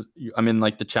 Because I'm in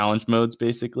like the challenge modes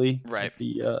basically, right?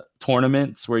 The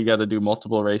tournaments where you got to do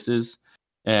multiple races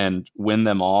and win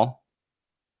them all.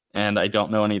 And I don't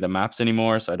know any of the maps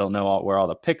anymore, so I don't know where all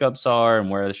the pickups are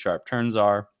and where the sharp turns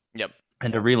are. Yep.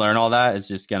 And to relearn all that is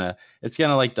just gonna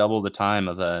like double the time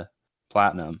of the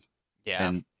platinum. Yeah.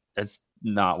 And it's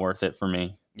not worth it for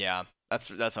me. Yeah.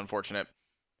 That's unfortunate.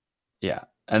 Yeah.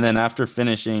 And then after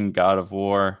finishing God of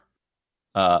War,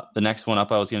 the next one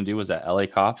up I was gonna do was that LA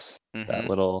Cops. That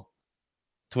little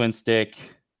twin stick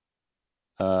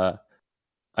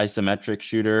isometric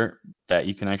shooter that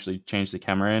you can actually change the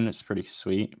camera in. It's pretty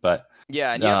sweet. But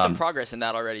yeah, and you have some progress in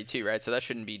that already too, right? So that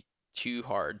shouldn't be too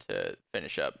hard to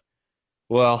finish up.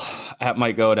 Well, that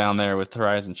might go down there with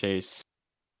Horizon Chase.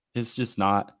 It's just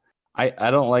not. I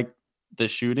don't like the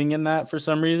shooting in that for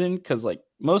some reason, because like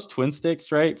most twin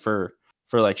sticks, right, for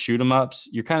like shoot 'em ups,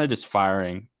 you're kind of just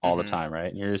firing all the time, right?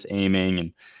 And you're just aiming,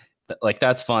 and like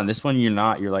that's fun. This one you're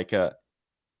not. You're like you're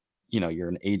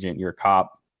an agent, you're a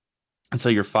cop, and so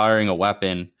you're firing a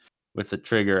weapon with the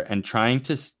trigger, and trying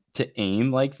to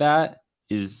aim like that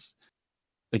is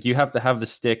like you have to have the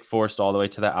stick forced all the way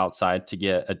to the outside to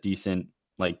get a decent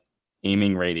like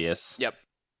aiming radius. Yep.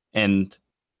 And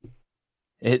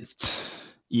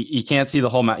it's you can't see the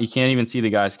whole map. You can't even see the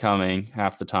guys coming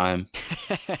half the time,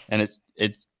 and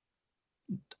it's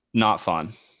not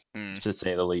fun to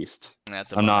say the least.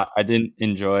 I didn't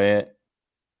enjoy it.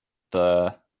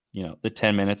 The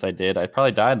 10 minutes I did, I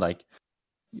probably died like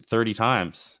 30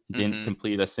 times. Didn't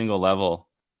complete a single level.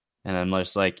 And I'm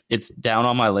just like, it's down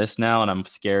on my list now, and I'm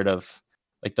scared of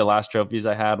like the last trophies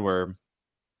I had were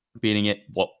beating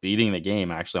the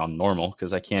game actually on normal,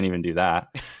 because I can't even do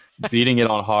that. beating it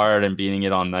on hard and beating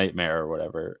it on nightmare or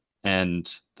whatever.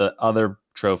 And the other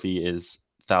trophy is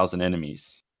 1,000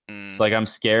 enemies. So like I'm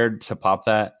scared to pop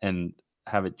that and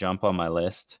have it jump on my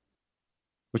list,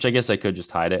 which I guess I could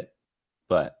just hide it,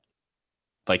 but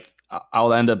like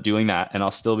I'll end up doing that and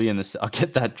I'll still be in this. I'll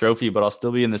get that trophy, but I'll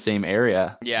still be in the same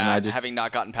area. Yeah, and I just, having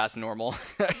not gotten past normal.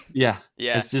 yeah,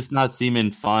 yeah, it's just not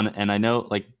seeming fun. And I know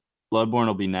like Bloodborne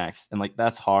will be next, and like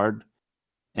that's hard,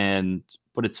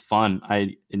 but it's fun.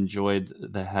 I enjoyed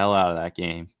the hell out of that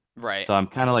game. Right. So I'm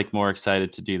kind of like more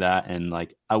excited to do that, and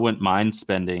like I wouldn't mind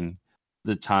spending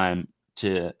the time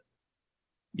to,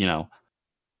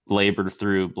 labor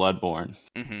through Bloodborne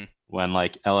when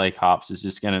like LA Cops is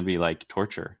just gonna be like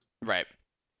torture. Right.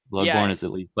 Bloodborne is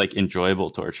at least like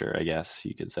enjoyable torture, I guess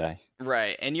you could say.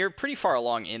 Right, and you're pretty far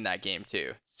along in that game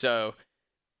too. So,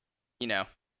 I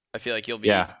feel like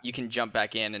you can jump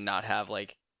back in and not have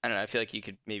like, I don't know, I feel like you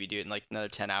could maybe do it in like another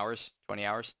 10 hours, 20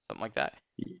 hours, something like that.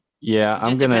 Yeah,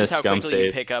 I'm going to scum save.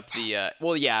 You pick up the,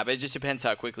 but it just depends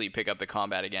how quickly you pick up the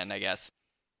combat again, I guess.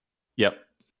 Yep.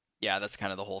 Yeah, that's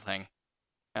kind of the whole thing.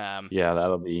 Yeah,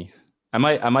 that'll be, I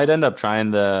might end up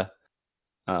trying the,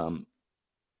 I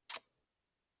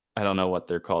don't know what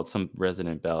they're called, some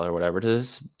Resident Bell or whatever it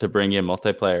is, to bring in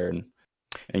multiplayer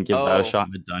and give that a shot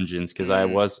in the dungeons, because I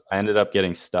ended up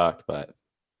getting stuck, but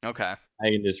okay, I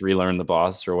can just relearn the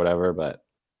boss or whatever, but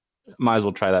might as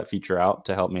well try that feature out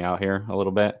to help me out here a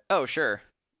little bit. Oh, sure.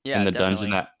 Yeah, in the definitely.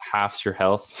 dungeon that halves your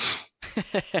health.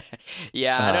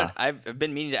 Yeah, I've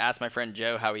been meaning to ask my friend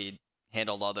Joe how he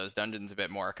handled all those dungeons a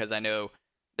bit more, because I know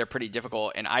they're pretty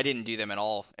difficult, and I didn't do them at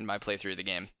all in my playthrough of the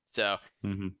game. So,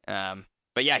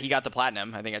 but yeah, he got the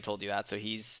platinum. I think I told you that. So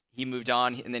he moved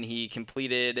on, and then he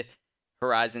completed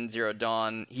Horizon Zero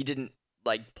Dawn. He didn't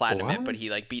like platinum it, but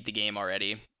he like beat the game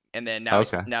already, and then now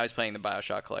he's playing the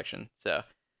BioShock collection. So.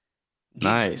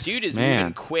 Dude is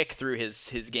moving quick through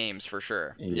his games for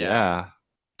sure. Yeah.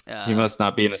 He must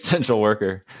not be an essential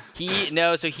worker.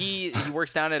 So he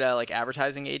works down at a like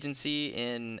advertising agency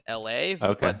in LA,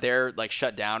 but they're like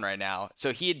shut down right now.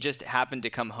 So he had just happened to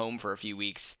come home for a few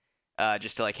weeks,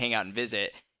 just to like hang out and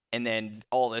visit, and then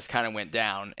all this kind of went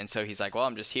down, and so he's like, "Well,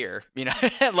 I'm just here,"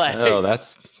 like, oh,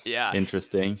 that's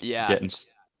interesting. Yeah, getting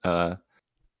I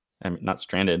mean, not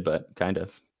stranded, but kind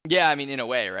of. Yeah, I mean, in a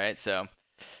way, right? So.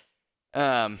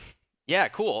 Yeah,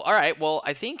 cool. All right. Well,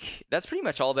 I think that's pretty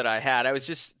much all that I had. I was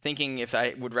just thinking if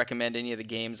I would recommend any of the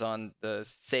games on the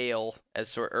sale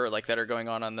or like that are going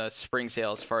on the spring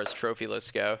sale as far as trophy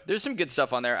lists go. There's some good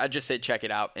stuff on there. I'd just say check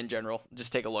it out in general.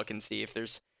 Just take a look and see if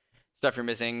there's stuff you're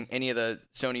missing. Any of the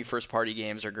Sony first party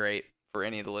games are great for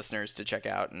any of the listeners to check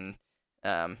out. And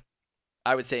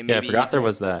I would say maybe. Yeah, I forgot there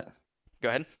was that. Go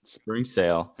ahead. Spring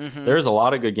sale. There's a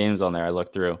lot of good games on there. I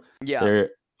looked through. Yeah.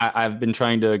 I've been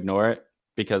trying to ignore it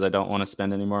because I don't want to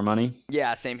spend any more money.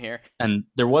 Yeah, same here. And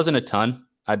there wasn't a ton.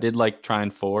 I did like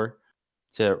Trine 4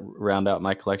 to round out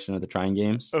my collection of the Trine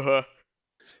games. But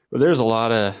there's a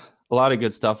lot of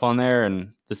good stuff on there, and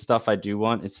the stuff I do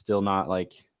want is still not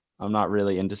like, I'm not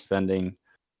really into spending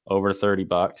over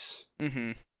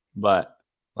 $30. But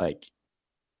like,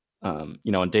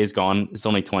 in Days Gone, it's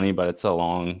only 20, but that's a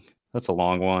long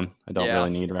one. I don't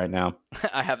really need right now.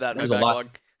 I have that in my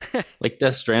backlog. Like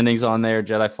Death Stranding's on there,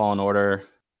 Jedi Fallen Order.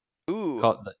 Ooh.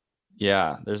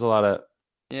 There's a lot of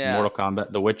Mortal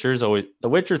Kombat. The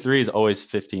Witcher 3 is always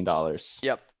 $15.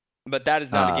 Yep. But that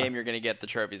is not a game you're going to get the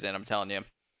trophies in, I'm telling you.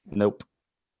 Nope.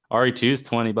 RE2 is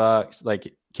 $20.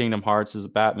 Like Kingdom Hearts is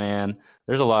Batman.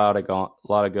 There's a lot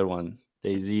of good ones.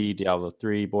 DayZ, Diablo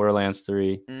 3, Borderlands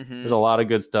 3. There's a lot of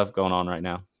good stuff going on right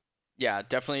now. Yeah,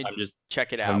 definitely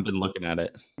check it out. I haven't been looking at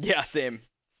it. Yeah, same.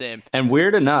 And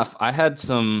weird enough, I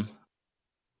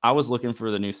was looking for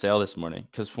the new sale this morning,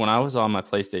 because when I was on my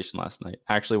PlayStation last night,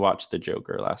 I actually watched The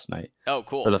Joker last night. Oh,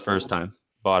 cool. For the first time.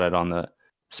 Bought it on the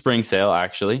spring sale,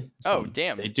 actually. So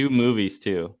damn. They do movies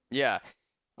too. Yeah.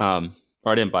 Or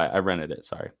I didn't buy it. I rented it.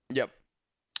 Sorry. Yep.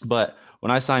 But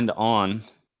when I signed on,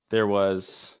 there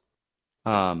was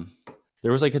like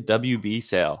a WB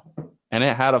sale, and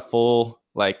it had a full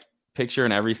like picture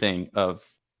and everything of.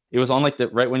 It was on like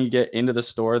right when you get into the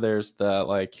store, there's the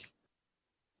like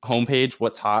homepage,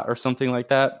 what's hot or something like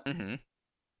that.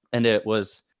 And it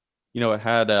was, it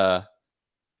had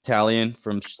Talion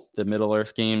from the Middle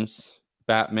Earth games,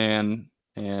 Batman,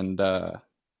 and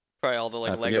probably all the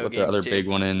like I Lego forget what games the other too. big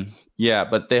one in. Yeah,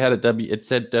 but they had it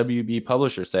said WB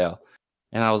publisher sale,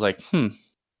 and I was like,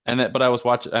 but I was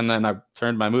watching, and then I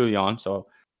turned my movie on,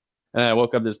 and I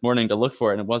woke up this morning to look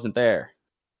for it, and it wasn't there.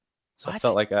 So I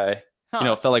felt like it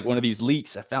felt like one of these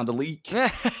leaks. I found a leak.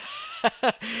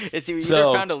 It's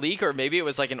either found a leak or maybe it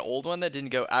was like an old one that didn't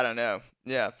go. I don't know.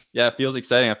 Yeah. Yeah, it feels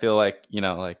exciting. I feel like, you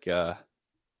know, like Tomb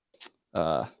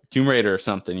Raider or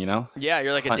something, you know? Yeah,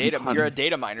 you're like you're a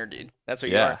data miner, dude. That's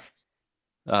what you are.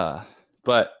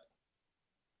 But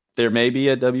there may be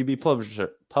a WB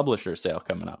publisher sale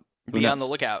coming up. Be on the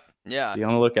lookout. Yeah. Be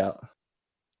on the lookout.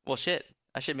 Well, shit.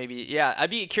 I should maybe. Yeah, I'd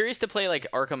be curious to play like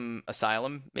Arkham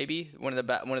Asylum, maybe one of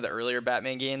the earlier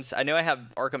Batman games. I know I have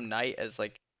Arkham Knight as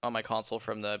like on my console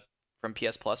from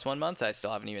PS Plus 1 month. I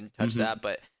still haven't even touched that,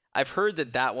 but I've heard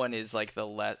that one is like the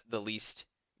least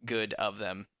good of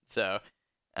them. So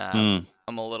I'm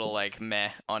a little like meh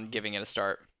on giving it a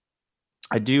start.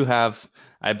 I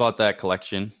bought that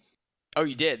collection. Oh,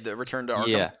 you did? The Return to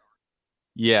Arkham?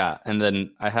 Yeah, and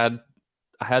then I had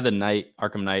the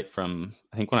Arkham Knight from,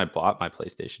 I think, when I bought my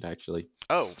PlayStation, actually.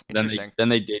 Oh, interesting. Then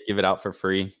they did give it out for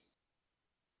free.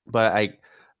 But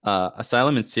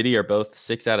Asylum and City are both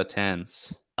 6 out of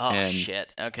 10s. Oh,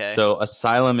 shit. Okay. So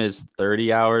Asylum is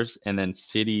 30 hours, and then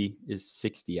City is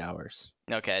 60 hours.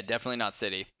 Okay, definitely not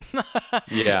City.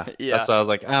 Yeah. That's why I was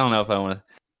like, I don't know if I want to.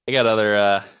 I got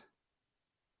other,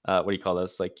 what do you call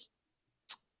those? Like,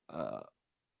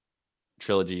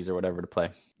 trilogies or whatever to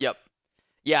play. Yep.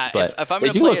 Yeah, if I'm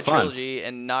going to play a trilogy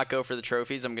and not go for the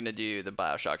trophies, I'm going to do the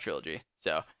BioShock trilogy.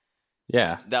 So,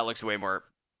 yeah. That looks way more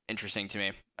interesting to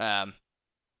me.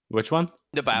 Which one?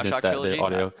 The BioShock trilogy. The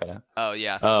audio cut out. Oh,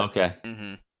 yeah. Oh, okay.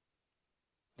 Mm-hmm.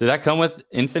 Did that come with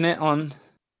Infinite on?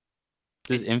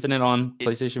 Does Infinite on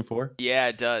PlayStation 4? Yeah,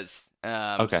 it does.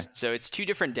 Okay. So it's 2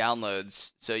 different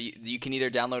downloads. So you can either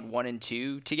download 1 and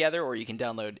 2 together, or you can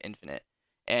download Infinite.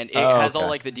 And it has all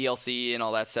like the DLC and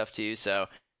all that stuff too. So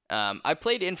I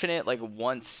played Infinite like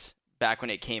once back when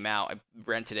it came out. I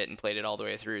rented it and played it all the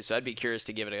way through. So I'd be curious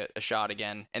to give it a shot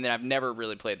again. And then I've never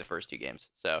really played the first 2 games.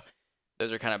 So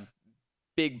those are kind of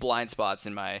big blind spots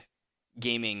in my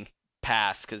gaming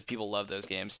past because people love those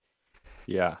games.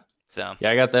 Yeah. So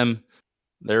yeah, I got them.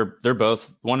 They're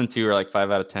both 1 and 2 are like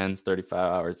 5 out of 10s, 35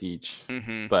 hours each.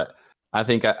 Mm-hmm. But I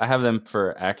think I have them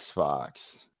for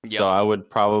Xbox. Yep. So I would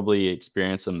probably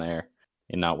experience them there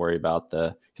and not worry about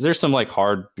because there's some like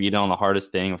hard beat on the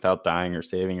hardest thing without dying or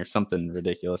saving or something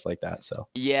ridiculous like that. So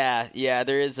yeah,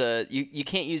 there is you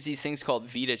can't use these things called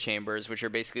Vita chambers, which are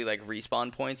basically like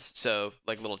respawn points, so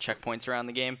like little checkpoints around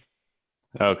the game.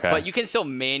 Okay. But you can still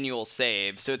manual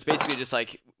save, so it's basically just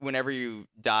like whenever you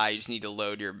die, you just need to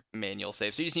load your manual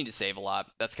save. So you just need to save a lot.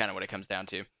 That's kind of what it comes down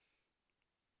to.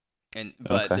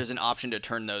 But there's an option to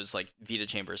turn those like Vita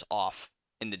chambers off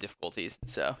in the difficulties,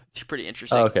 so it's pretty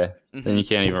interesting. Oh, okay. Mm-hmm. Then you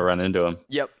can't even run into them.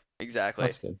 Yep, exactly.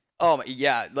 That's good. Oh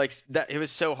yeah, like that. It was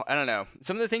so, I don't know,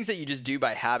 some of the things that you just do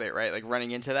by habit, right? Like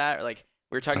running into that, like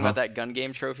we were talking about that gun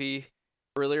game trophy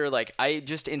earlier. Like I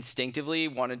just instinctively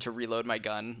wanted to reload my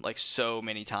gun like so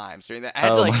many times during that. I had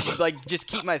to like just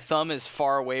keep my thumb as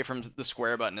far away from the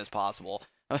square button as possible.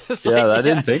 I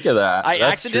didn't think of that. I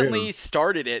accidentally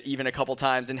started it even a couple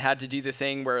times and had to do the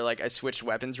thing where like I switched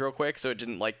weapons real quick so it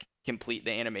didn't like complete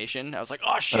the animation. I was like,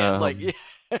 oh shit,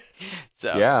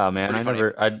 so yeah, man.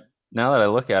 Now that I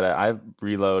look at it, I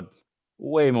reload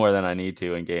way more than I need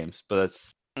to in games. But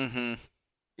that's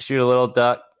shoot a little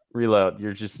duck, reload.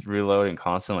 You're just reloading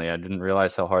constantly. I didn't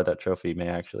realize how hard that trophy may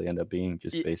actually end up being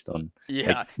just based on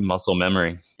like, muscle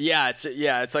memory. Yeah,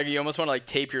 it's like you almost want to like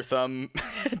tape your thumb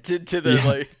to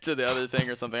the other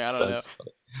thing or something. I don't know.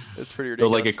 Funny. It's pretty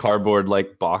ridiculous. So like a cardboard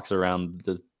like box around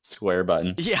the square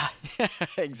button. Yeah,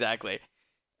 exactly.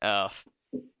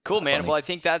 Cool, man. Funny. Well, I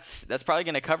think that's probably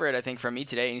going to cover it, I think, from me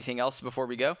today. Anything else before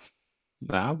we go?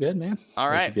 No, I'm good, man. All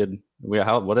right. Good.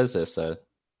 What is this?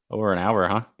 Over an hour,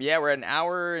 huh? Yeah, we're at an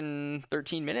hour and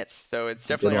 13 minutes, so it's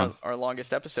definitely our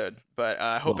longest episode. But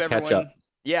I hope everyone. Catch up.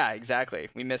 Yeah, exactly.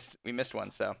 We missed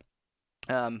one, so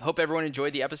hope everyone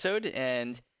enjoyed the episode,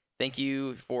 and thank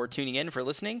you for tuning in, for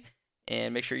listening,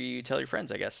 and make sure you tell your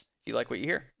friends, I guess, if you like what you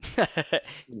hear.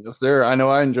 Yes, sir. I know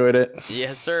I enjoyed it.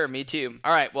 Yes, sir. Me too.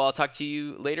 All right. Well, I'll talk to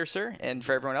you later, sir, and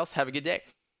for everyone else, have a good day.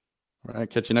 All right.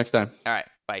 Catch you next time. All right.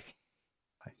 Bye.